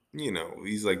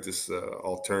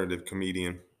 alternative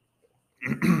comedian.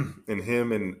 And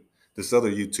him and this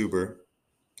other YouTuber,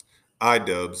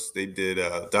 iDubbbz. They did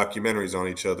documentaries on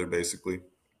each other, basically.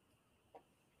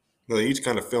 No, they each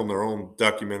kind of filmed their own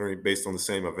documentary based on the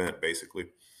same event,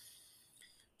 basically.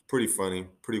 Pretty funny,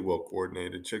 pretty well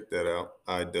coordinated. Check that out.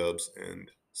 iDubbbz and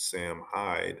Sam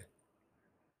Hyde.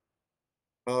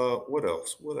 What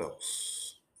else? What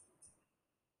else?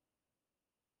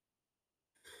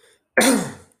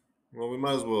 Well, we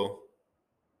might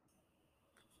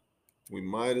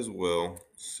as well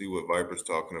see what Viper's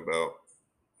talking about.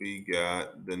 We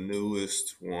got the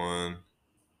newest one.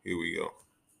 Here we go.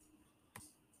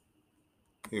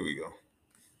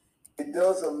 It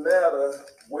doesn't matter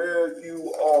where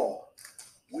you are.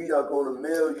 We are going to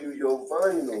mail you your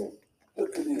vinyl.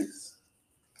 Look at this.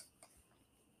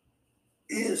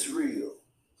 Israel.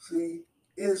 See?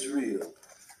 Israel.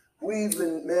 We've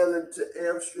been mailing to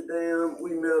Amsterdam.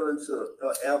 We mailing to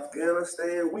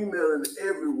Afghanistan. We mailing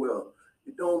everywhere.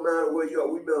 It don't matter where you are.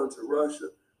 We mailing to Russia.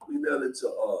 We mailing to,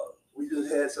 we just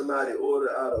had somebody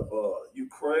order out of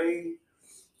Ukraine.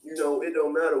 You know, it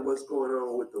don't matter what's going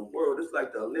on with the world. It's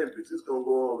like the Olympics. It's going to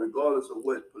go on regardless of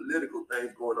what political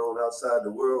things going on outside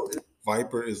the world.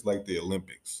 Viper is like the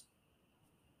Olympics.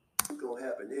 It's going to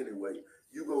happen anyway.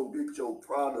 You're going to get your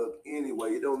product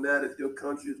anyway. It don't matter if your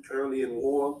country is currently in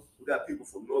war. We got people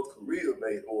from North Korea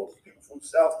made orders, people from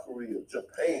South Korea,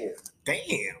 Japan.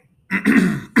 Damn.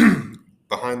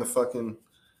 Behind the fucking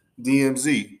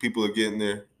DMZ, people are getting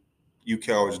there. You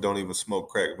cowards don't even smoke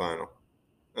crack vinyl.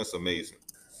 That's amazing.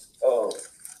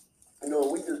 You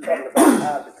know, we just talking about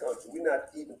out of the country. We're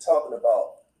not even talking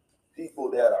about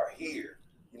people that are here.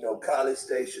 You know, College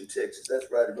Station, Texas. That's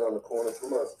right around the corner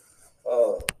from us.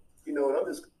 You know, and I'm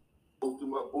just going through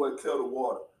my boy Kettle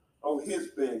Water on his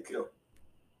Bandcamp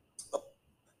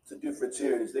to different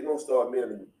charities. They're gonna start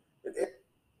mailing it. And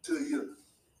to you,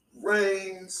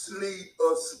 rain, sleet,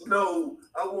 or snow.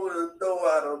 I want to throw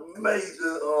out a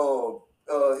major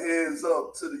hands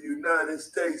up to the United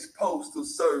States Postal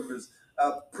Service.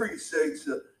 I appreciate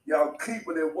you. Y'all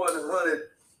keeping it 100.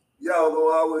 Y'all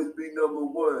gonna always be number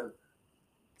one.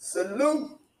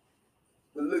 Salute.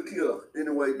 But look here.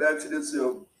 Anyway, back to this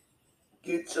here.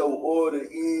 Get your order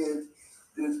in.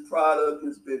 This product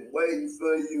has been waiting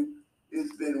for you.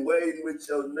 It's been waiting with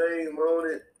your name on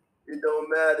it. It don't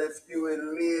matter if you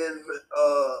in Lynn,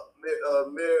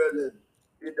 Maryland.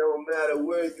 It don't matter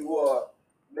where you are.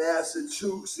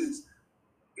 Massachusetts.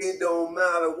 It don't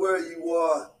matter where you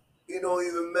are. It don't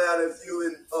even matter if you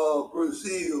in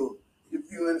Brazil. If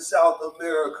you in South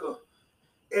America.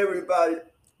 Everybody.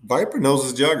 Viper knows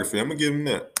his geography. I'm gonna give him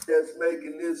that. That's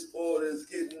making this order is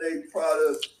getting their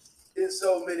product. There's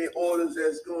so many orders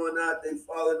that's going out, they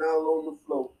falling out on the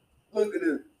floor. Look at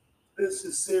it. This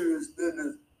is serious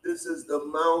business. This is the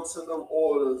mountain of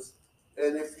orders.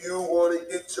 And if you want to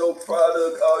get your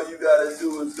product, all you gotta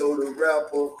do is go to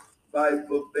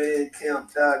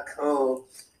rapperviperbandcamp.com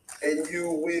and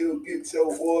you will get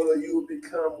your order. You will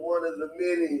become one of the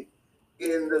many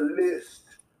in the list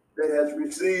that has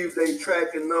received a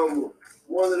tracking number.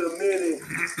 One of the many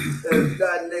that has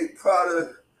gotten a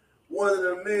product. One of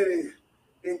the many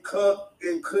in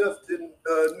Clifton,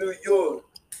 New York,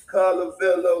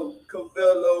 Cavello,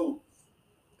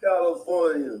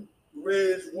 California,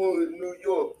 Ridgewood, New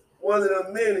York. One of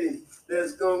the many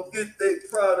that's gonna get their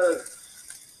product.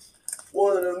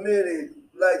 One of the many,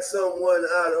 like someone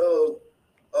out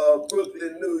of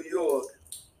Brooklyn, New York,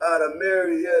 out of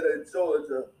Marietta,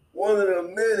 Georgia. One of the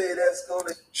many that's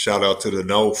gonna shout out to the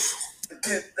North.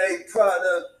 Get their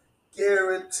product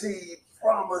guaranteed,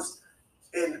 promised,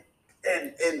 and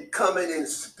coming in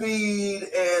speed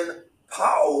and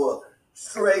power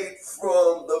straight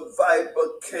from the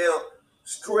Viper Camp,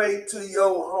 straight to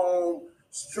your home,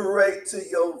 straight to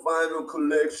your vinyl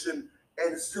collection,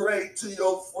 and straight to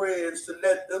your friends to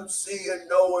let them see and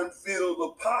know and feel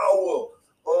the power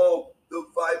of the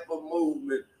Viper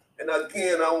movement. And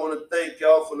again, I want to thank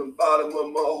y'all from the bottom of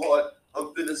my heart.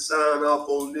 I'm finna sign off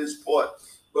on this part.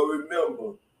 But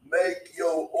remember, make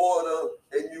your order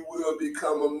and you will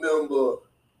become a member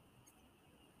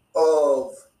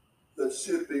of the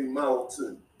Shipping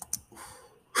Mountain.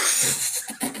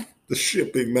 The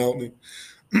Shipping Mountain.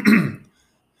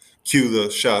 Cue the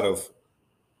shot of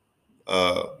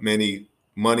many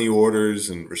money orders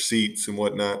and receipts and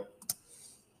whatnot.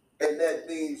 And that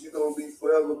means you're going to be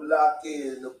forever locked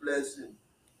in the blessing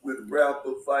with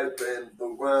Rapper Viper and the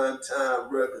Rhyme Time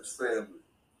Records family.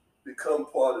 Become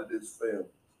part of this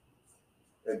family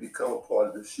and become a part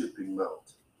of the Shipping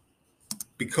Mountain.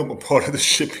 Become a part of the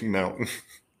Shipping Mountain.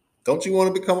 Don't you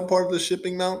want to become a part of the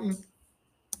Shipping Mountain?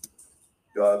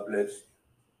 God bless you.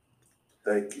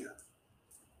 Thank you.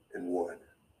 And one.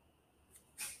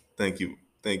 Thank you.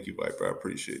 Thank you, Viper. I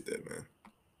appreciate that, man.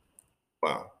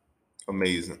 Wow.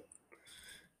 Amazing.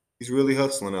 He's really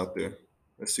hustling out there.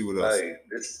 Let's see what else. Hey,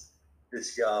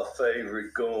 this y'all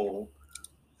favorite goon,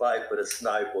 Viper the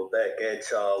Sniper, back at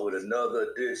y'all with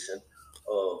another edition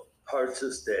of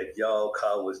Purchase That Y'all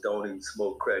Cowards Don't Even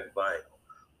Smoke Crack Vinyl.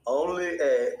 Only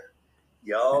at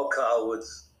Y'all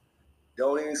Cowards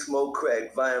Don't Even Smoke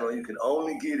Crack Vinyl. You can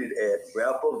only get it at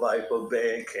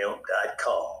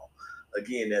rapperviperbandcamp.com.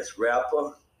 Again, that's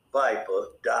rapperviper.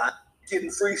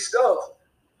 Getting free stuff.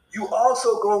 You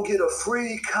also gonna get a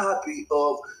free copy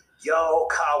of Y'all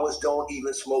Cowards Don't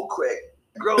Even Smoke Crack.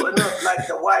 Growing up like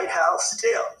the White House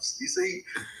steps. You see,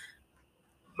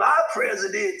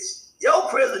 your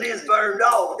president's burned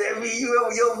off. That means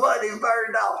your money's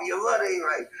burned off. Your money ain't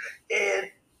right.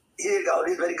 And here you go.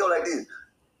 Let it go like this.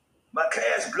 My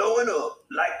cash blowing up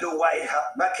like the White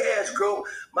House. My cash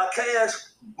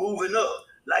moving up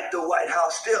like the White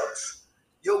House steps.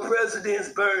 Your president's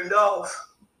burned off,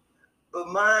 but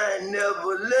mine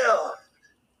never left.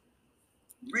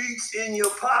 Reach in your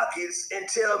pockets and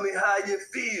tell me how you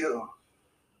feel.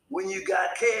 When you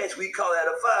got cash, we call that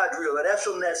a fire drill. And that's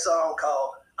from that song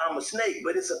called I'm a Snake.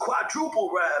 But it's a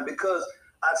quadruple rhyme because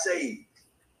I say,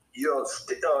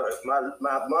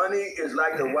 my money is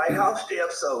like the White House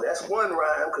steps. So that's one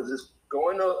rhyme because it's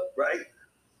going up, right?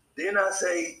 Then I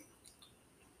say,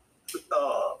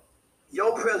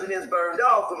 your president's burned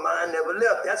off, but mine never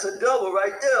left. That's a double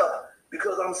right there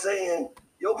because I'm saying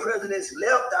your president's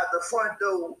left out the front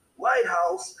door White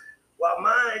House while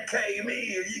mine came in.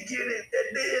 You get it?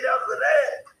 And then after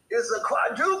that, it's a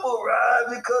quadruple rhyme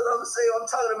because I'm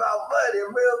talking about money,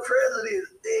 real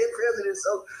presidents, dead presidents.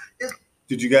 So it's.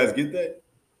 Did you guys get that?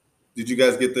 Did you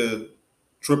guys get the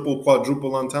triple,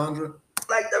 quadruple entendre?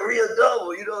 Like the real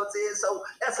double, you know what I'm saying? So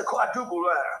that's a quadruple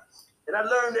rhyme. And I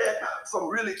learned that from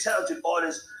really talented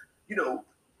artists,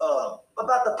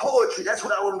 about the poetry. That's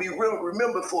what I want to be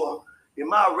remembered for in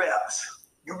my raps.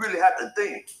 You really have to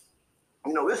think.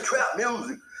 It's trap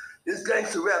music, it's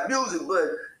gangster rap music,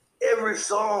 but every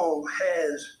song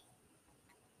has,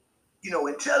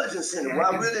 intelligence in it.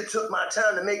 Well, I really took my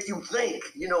time to make you think,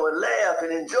 and laugh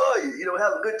and enjoy it,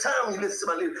 have a good time when you listen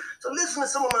to my lyrics. So listen to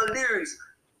some of my lyrics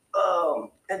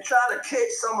and try to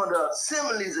catch some of the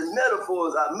similes and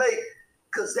metaphors I make,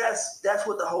 because that's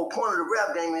what the whole point of the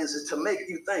rap game is to make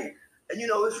you think. And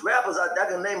it's rappers, I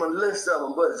can name a list of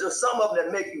them, but it's just some of them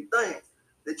that make you think,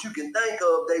 that you can think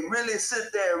of. They really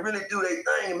sit there and really do their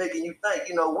thing and making you think.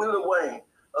 Lil Wayne,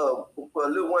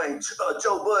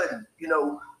 Joe Budden,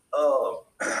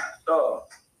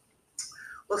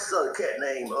 what's the other cat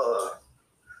name?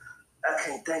 I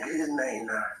can't think of his name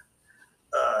now.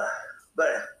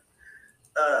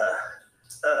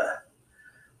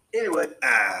 Anyway,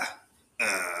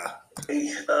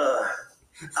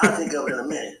 I'll think of it in a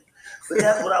minute. But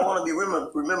that's what I want to be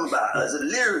remembered by as a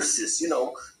lyricist.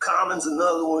 Common's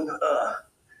another one.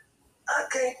 I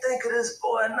can't think of this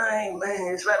boy's name,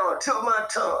 man. It's right on the tip of my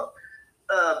tongue.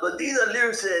 But these are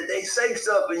lyrics that they say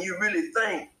stuff and you really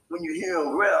think when you hear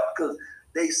them rap, because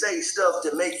they say stuff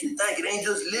to make you think. It ain't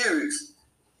just lyrics,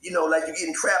 like you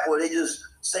getting trap where they just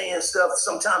saying stuff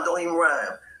sometimes don't even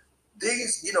rhyme.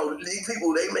 These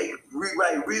people, they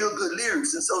rewrite real good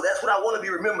lyrics. And so that's what I want to be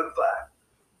remembered by.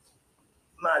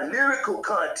 My lyrical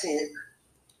content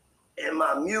and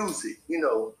my music,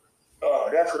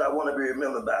 that's what I want to be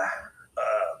remembered by.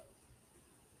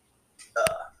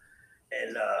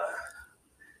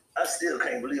 I still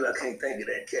can't believe I can't think of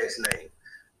that cat's name.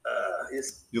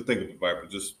 You'll think of it, Viper.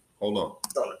 Just hold on.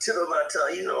 It's on the tip of my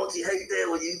tongue. You hate that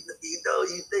when you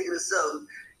thinking of something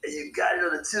and you got it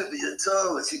on the tip of your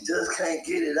tongue, but you just can't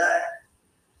get it out.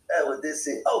 That's what this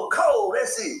is. Oh, Cole,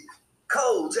 that's it.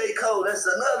 Cole, J. Cole, that's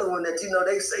another one that,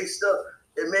 they say stuff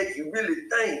that make you really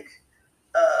think.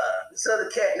 This other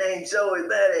cat named Joey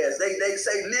Badass, they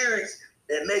say lyrics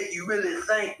that make you really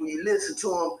think when you listen to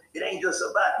them. It ain't just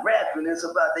about rapping, it's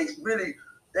about they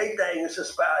thing is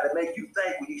inspired to make you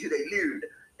think when you hear their lyrics.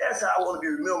 That's how I want to be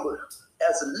remembered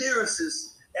as a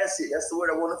lyricist. That's it, that's the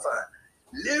word I want to find.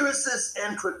 Lyricist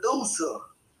and producer,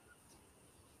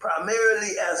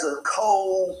 primarily as a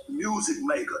co-music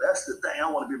maker. That's the thing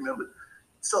I want to be remembered.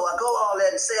 So I go all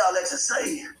that and say all that to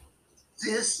say,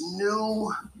 this new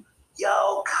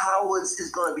Y'all Cowards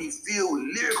is going to be filled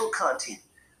with lyrical content.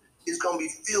 It's going to be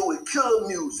filled with killer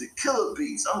music, killer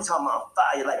beats. I'm talking about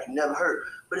fire like you never heard.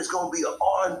 But it's going to be an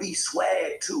R&B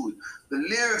swag to it. The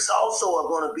lyrics also are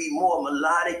going to be more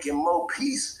melodic and more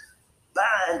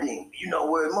peace-binding,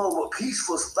 where more of a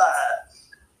peaceful style.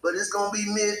 But it's going to be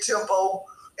mid-tempo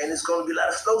and it's gonna be a lot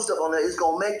of slow stuff on there. It's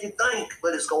gonna make you think,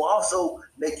 but it's gonna also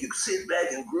make you sit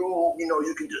back and groove. You know,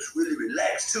 you can just really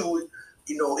relax to it.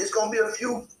 You know, it's gonna be a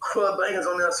few club bangers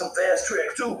on there, some fast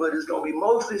tracks too, but it's gonna be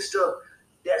mostly stuff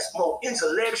that's more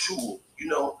intellectual. You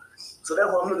know, so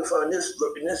that's what I'm looking for in this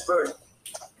version.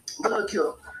 But look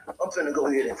here, I'm finna go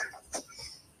ahead and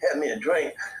have me a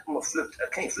drink. I'm gonna flip. I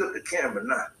can't flip the camera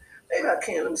now. Maybe I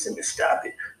can. Let me stop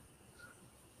it.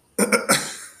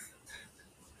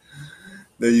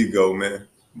 There you go, man.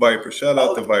 Viper. Shout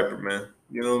out to Viper, man.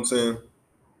 You know what I'm saying?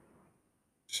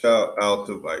 Shout out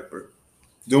to Viper.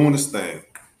 Doing his thing.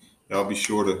 Y'all be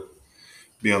sure to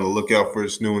be on the lookout for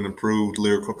his new and improved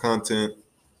lyrical content.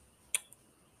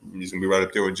 He's going to be right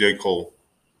up there with J. Cole.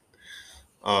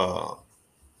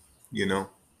 You know?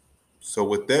 So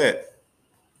with that,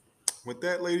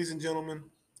 ladies and gentlemen,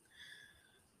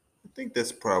 I think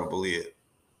that's probably it.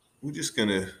 We're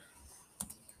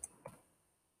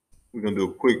going to do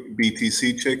a quick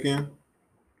BTC check-in.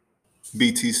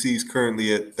 BTC is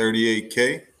currently at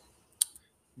 38K,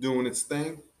 doing its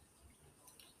thing.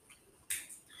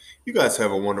 You guys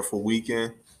have a wonderful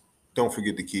weekend. Don't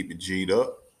forget to keep it G'd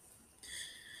up.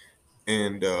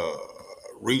 And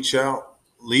reach out.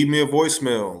 Leave me a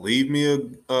voicemail. Leave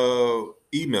me a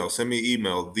email. Send me an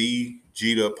email,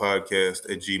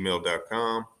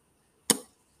 thegduppodcast@gmail.com.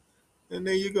 And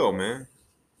there you go, man.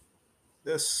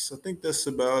 I think that's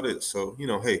about it. So, you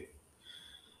know, hey,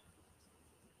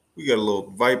 we got a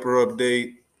little Viper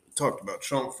update. Talked about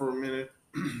Trump for a minute.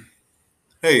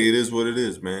 Hey, it is what it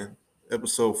is, man.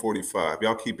 Episode 45.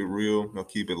 Y'all keep it real. Y'all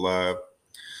keep it live.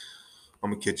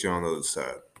 I'm going to catch you on the other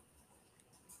side.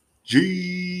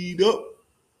 G'd up.